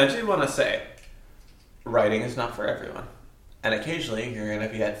 And I do want to say, writing is not for everyone. And occasionally you're going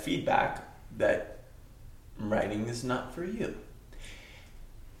to get feedback that writing is not for you.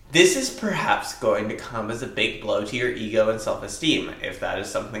 This is perhaps going to come as a big blow to your ego and self-esteem if that is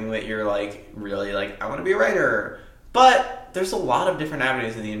something that you're like, really like, I want to be a writer. But there's a lot of different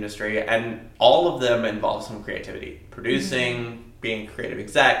avenues in the industry, and all of them involve some creativity. Producing, being a creative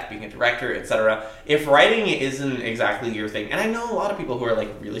exec, being a director, etc. If writing isn't exactly your thing, and I know a lot of people who are like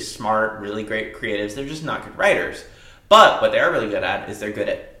really smart, really great creatives, they're just not good writers. But what they're really good at is they're good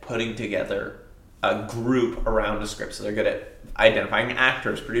at putting together a group around a script. So they're good at identifying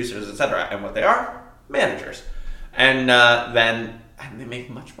actors, producers, etc. And what they are? Managers. And then they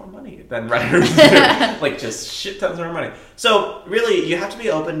make much more money than writers do. Like just shit tons more money. So really, you have to be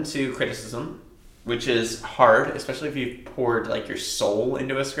open to criticism, which is hard, especially if you've poured like your soul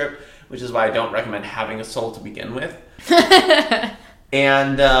into a script, which is why I don't recommend having a soul to begin with.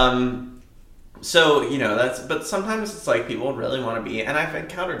 And so, you know, but sometimes it's like people really want to be, and I've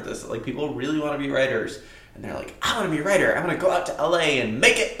encountered this, like people really want to be writers, and they're like, I want to be a writer, I want to go out to LA and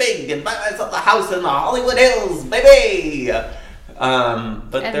make it big and buy myself a house in the Hollywood Hills, baby! But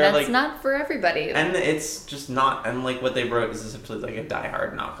and they're that's like, not for everybody. and it's just not, and like what they wrote is essentially like a Die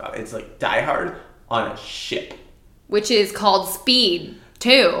Hard knockoff. It's like Die Hard on a ship. Which is called Speed,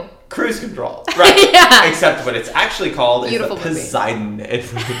 too. Cruise Control. Right. Yeah. Except what it's actually called Beautiful is the movie. Poseidon.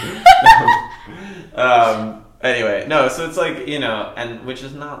 Anyway, no, so it's like, you know, and which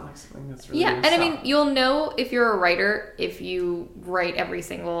is not like something that's really Yeah, and I mean, sound. you'll know if you're a writer if you write every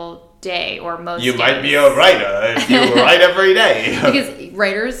single day or most You days. might be a writer if you write every day. Because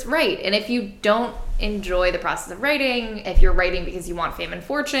writers write, and if you don't enjoy the process of writing, if you're writing because you want fame and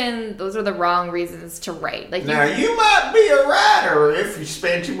fortune, those are the wrong reasons to write. Like Now, you might be a writer if you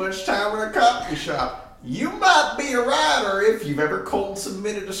spend too much time in a coffee shop. You might be a writer if you've ever cold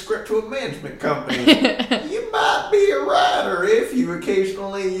submitted a script to a management company. You might be a writer if you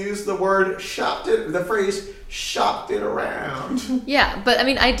occasionally use the phrase shopped it around. Yeah, but I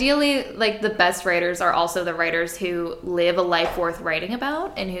mean, ideally, like the best writers are also the writers who live a life worth writing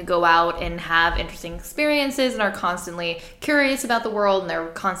about and who go out and have interesting experiences and are constantly curious about the world, and they're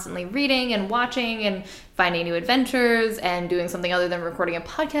constantly reading and watching and finding new adventures and doing something other than recording a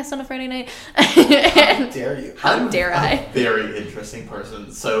podcast on a Friday night. How dare you? How dare I? I'm a very interesting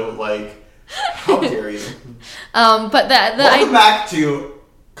person, so like, how dare you? But Welcome back to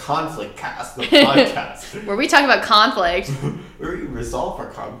Conflict Cast, the podcast, where we talk about conflict. where we resolve our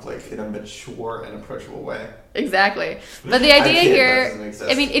conflict in a mature and approachable way. Exactly. But the I'm idea kidding, that here, doesn't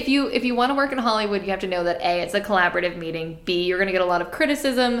exist. I mean, if you want to work in Hollywood, you have to know that A, it's a collaborative meeting. B, you're going to get a lot of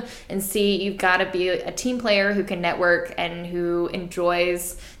criticism. And C, you've got to be a team player who can network and who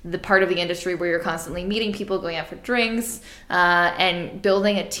enjoys the part of the industry where you're constantly meeting people, going out for drinks, and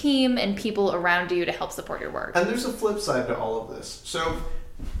building a team and people around you to help support your work. And there's a flip side to all of this. So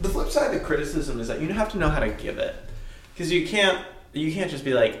the flip side of criticism is that you have to know how to give it, because you can't just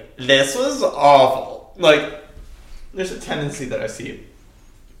be like, this was awful. Like, there's a tendency that I see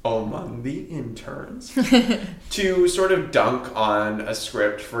among the interns to sort of dunk on a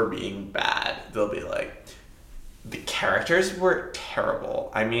script for being bad. They'll be like, the characters were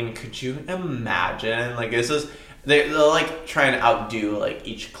terrible. I mean, could you imagine? Like, they'll like try and outdo like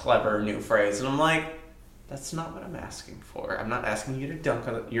each clever new phrase, and I'm like, that's not what I'm asking for. I'm not asking you to dunk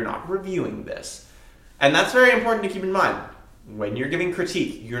on it. You're not reviewing this. And that's very important to keep in mind. When you're giving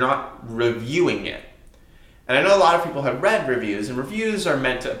critique, you're not reviewing it. And I know a lot of people have read reviews, and reviews are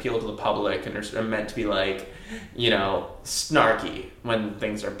meant to appeal to the public, and are meant to be like, you know, snarky when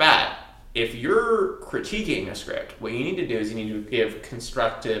things are bad. If you're critiquing a script, what you need to do is you need to give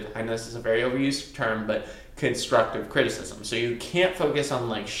constructive, I know this is a very overused term, but constructive criticism. So you can't focus on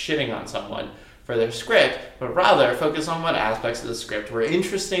like shitting on someone for their script, but rather focus on what aspects of the script were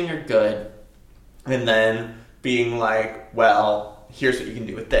interesting or good, and then being like, well, here's what you can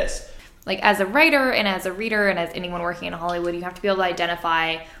do with this. Like, as a writer and as a reader and as anyone working in Hollywood, you have to be able to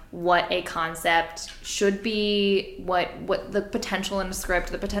identify what a concept should be, what the potential in a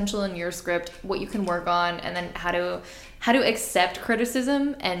script, the potential in your script, what you can work on, and then how to accept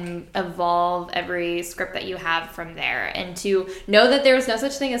criticism and evolve every script that you have from there, and to know that there is no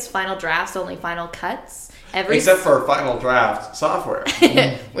such thing as final drafts, only final cuts. Except for Final Draft software.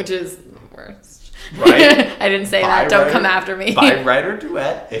 Which is the worst. Right? I didn't say that. Don't come after me. By Writer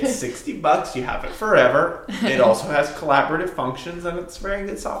Duet. It's $60. You have it forever. It also has collaborative functions, and it's very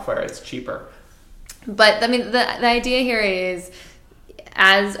good software. It's cheaper. But I mean, the idea here is,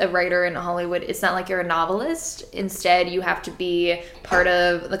 as a writer in Hollywood, it's not like you're a novelist. Instead, you have to be part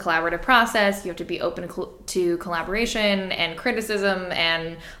of the collaborative process. You have to be open to collaboration and criticism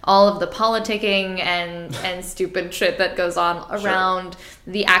and all of the politicking and stupid shit that goes on around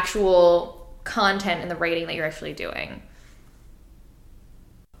the actual content and the writing that you're actually doing.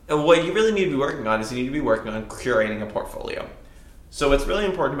 And what you really need to be working on is you need to be working on curating a portfolio. So what's really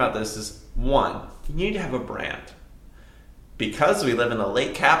important about this is, one, you need to have a brand. Because we live in a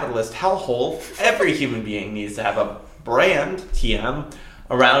late capitalist hellhole, every human being needs to have a brand, TM,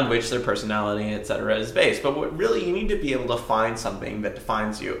 around which their personality, etc. is based. But what really, you need to be able to find something that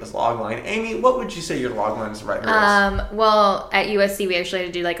defines you as logline. Amy, what would you say your logline as a writer is? Well, at USC, we actually had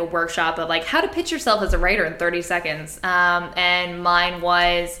to do like a workshop of like how to pitch yourself as a writer in 30 seconds. And mine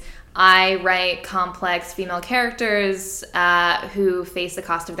was, I write complex female characters who face the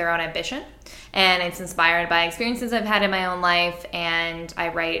cost of their own ambition. And it's inspired by experiences I've had in my own life, and I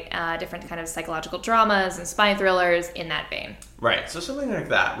write different kind of psychological dramas and spy thrillers in that vein. Right, so something like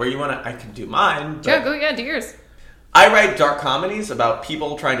that, where you want to, I can do mine. Yeah, do yours. I write dark comedies about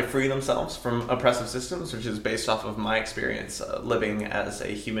people trying to free themselves from oppressive systems, which is based off of my experience living as a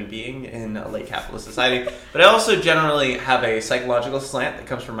human being in a late capitalist society. But I also generally have a psychological slant that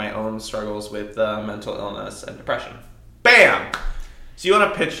comes from my own struggles with mental illness and depression. Bam! So you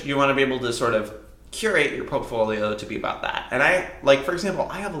want to pitch, you want to be able to sort of curate your portfolio to be about that. And I, like, for example,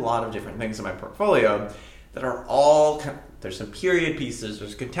 I have a lot of different things in my portfolio that are all, there's some period pieces,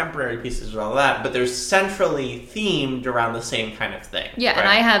 there's contemporary pieces and all that, but they're centrally themed around the same kind of thing. Yeah, right? And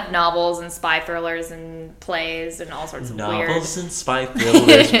I have novels and spy thrillers and plays and all sorts of weird... Novels and spy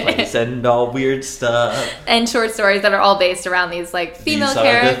thrillers, plays and all weird stuff. And short stories that are all based around these, like, female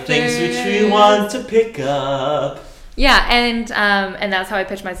characters. These are the things which we want to pick up. Yeah, and that's how I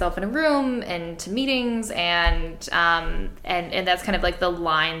pitch myself in a room and to meetings, and that's kind of like the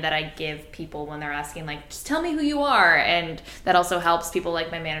line that I give people when they're asking, like, just tell me who you are. And that also helps people,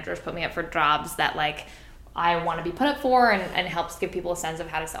 like my managers, put me up for jobs that, like, I want to be put up for, and helps give people a sense of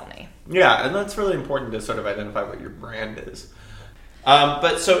how to sell me. Yeah, and that's really important to sort of identify what your brand is.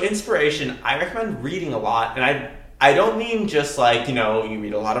 But so inspiration, I recommend reading a lot, and I don't mean just like, you know, you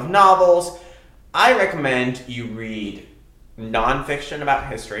read a lot of novels. I recommend you read nonfiction about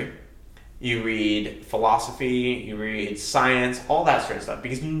history, you read philosophy, you read science, all that sort of stuff,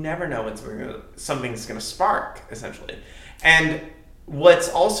 because you never know when something's going to spark, essentially. And what's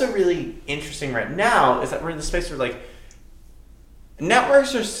also really interesting right now is that we're in the space where, like,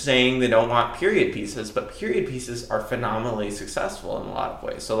 networks are saying they don't want period pieces, but period pieces are phenomenally successful in a lot of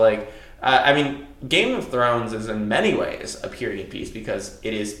ways. So, like, I mean, Game of Thrones is in many ways a period piece because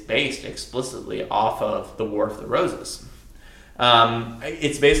it is based explicitly off of the War of the Roses.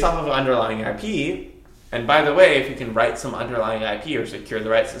 It's based off of underlying IP, and by the way, if you can write some underlying IP or secure the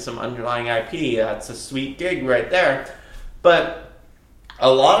rights to some underlying IP, that's a sweet gig right there. But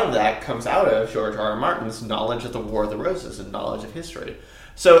a lot of that comes out of George R. R. Martin's knowledge of the War of the Roses and knowledge of history.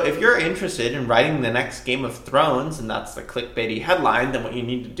 So if you're interested in writing the next Game of Thrones, and that's the clickbaity headline, then what you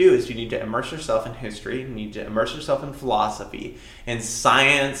need to do is you need to immerse yourself in history, you need to immerse yourself in philosophy, in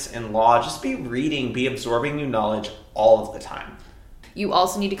science, in law. Just be reading, be absorbing new knowledge all of the time. You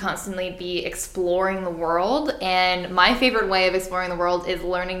also need to constantly be exploring the world, and my favorite way of exploring the world is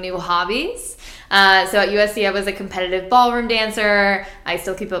learning new hobbies. So at USC, I was a competitive ballroom dancer. I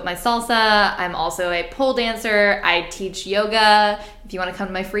still keep up my salsa. I'm also a pole dancer. I teach yoga. If you want to come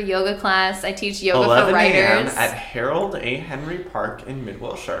to my free yoga class, I teach yoga for writers. 11 a.m. at Harold A. Henry Park in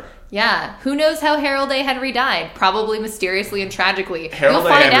Mid-Wilshire. Yeah. Who knows how Harold A. Henry died? Probably mysteriously and tragically. Harold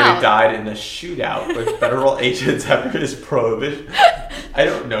A. Henry died in a shootout with federal agents after his prohibition. I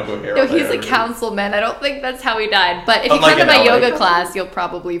don't know who Harold A. No, he's a councilman. I don't think that's how he died. But if you come to my yoga class, you'll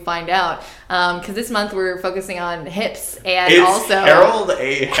probably find out. Because this month we're focusing on hips and it's also... Harold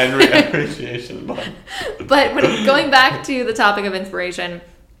A. Henry Appreciation Month. But going back to the topic of inspiration...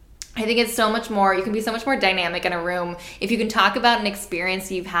 I think it's so much more, you can be so much more dynamic in a room if you can talk about an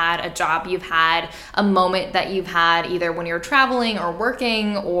experience you've had, a job you've had, a moment that you've had either when you're traveling or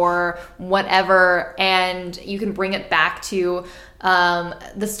working or whatever, and you can bring it back to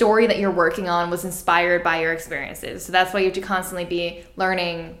the story that you're working on was inspired by your experiences. So that's why you have to constantly be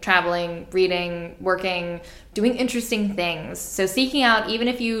learning, traveling, reading, working, doing interesting things. So seeking out, even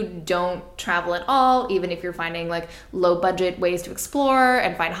if you don't travel at all, even if you're finding like low budget ways to explore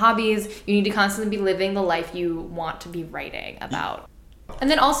and find hobbies, you need to constantly be living the life you want to be writing about. And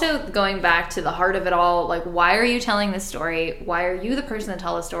then also going back to the heart of it all, like, why are you telling this story? Why are you the person to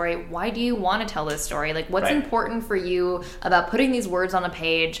tell this story? Why do you want to tell this story? Like, what's important for you about putting these words on a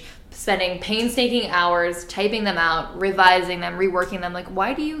page, spending painstaking hours, typing them out, revising them, reworking them? Like,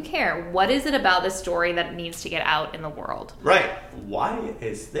 why do you care? What is it about this story that needs to get out in the world? Right. Why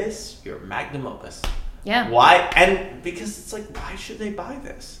is this your magnum opus? Yeah. Why? And because it's like, why should they buy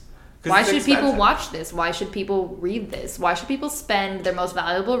this? Why should people watch this? Why should people read this? Why should people spend their most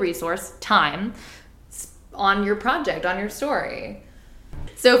valuable resource, time, on your project, on your story?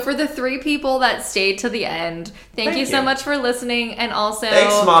 So for the 3 people that stayed to the end, thank you so much for listening. And also...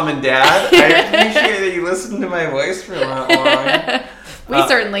 Thanks, Mom and Dad. I appreciate that you listened to my voice for that long. We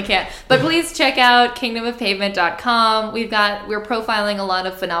certainly can't. But please check out kingdomofpavement.com. We're profiling a lot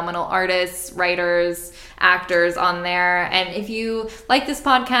of phenomenal artists, writers, actors on there. And if you like this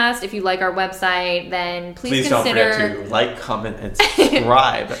podcast, if you like our website, then please consider... don't forget to like, comment, and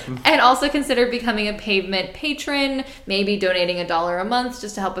subscribe. And also consider becoming a Pavement patron, maybe donating $1 a month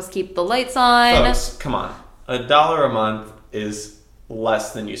just to help us keep the lights on. Folks, come on. $1 a month is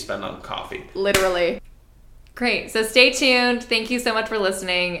less than you spend on coffee. Literally. Great. So stay tuned. Thank you so much for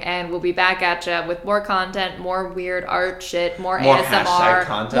listening, and we'll be back at you with more content, more weird art shit, more ASMR, hashtag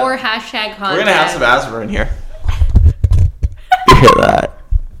content. more hashtag content. We're going to have some Asper in here. You hear that?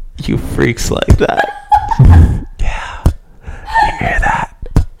 You freaks like that. Yeah. You hear that?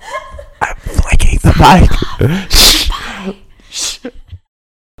 I'm flicking the mic.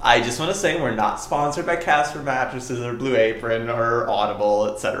 I just want to say we're not sponsored by Casper Mattresses or Blue Apron or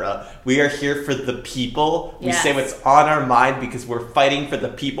Audible, etc. We are here for the people. We say what's on our mind because we're fighting for the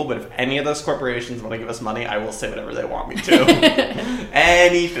people, but if any of those corporations want to give us money, I will say whatever they want me to.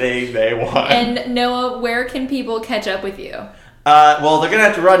 Anything they want. And Noah, where can people catch up with you? Well, they're going to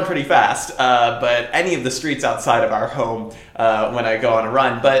have to run pretty fast, but any of the streets outside of our home when I go on a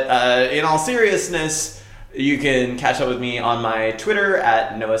run. But in all seriousness... You can catch up with me on my Twitter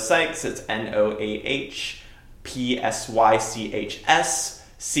at Noah Sykes. It's NoahPsychs.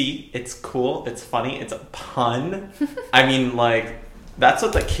 See, it's cool. It's funny. It's a pun. I mean, like, that's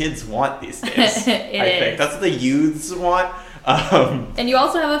what the kids want these days. I think that's what the youths want. And you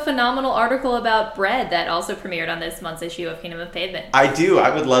also have a phenomenal article about bread that also premiered on this month's issue of Kingdom of Pavement. I do. I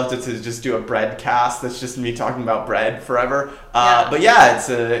would love to just do a bread cast that's just me talking about bread forever. But yeah,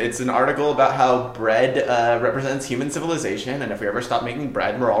 it's an article about how bread represents human civilization, and if we ever stop making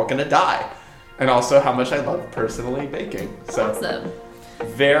bread, we're all gonna die. And also how much I love personally baking. So awesome.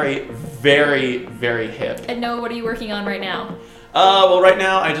 Very, very, very hip. And Noah, what are you working on right now? Well, right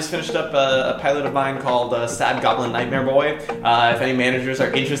now I just finished up a pilot of mine called Sad Goblin Nightmare Boy. If any managers are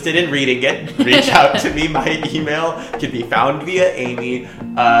interested in reading it, reach out to me. My email can be found via Amy.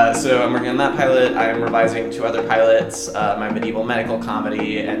 So I'm working on that pilot. I'm revising 2 other pilots, my medieval medical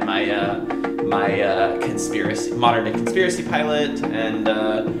comedy and my modern day conspiracy pilot, and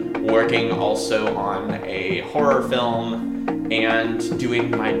working also on a horror film and doing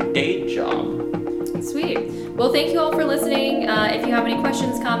my day job. Sweet. Well, thank you all for listening. If you have any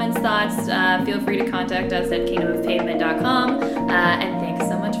questions, comments, thoughts, feel free to contact us at kingdomofpavement.com. And thanks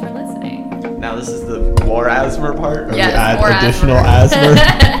so much for listening. Now this is the more Asmer part? Yes, add more additional Asmer.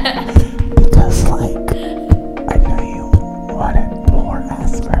 Asmer.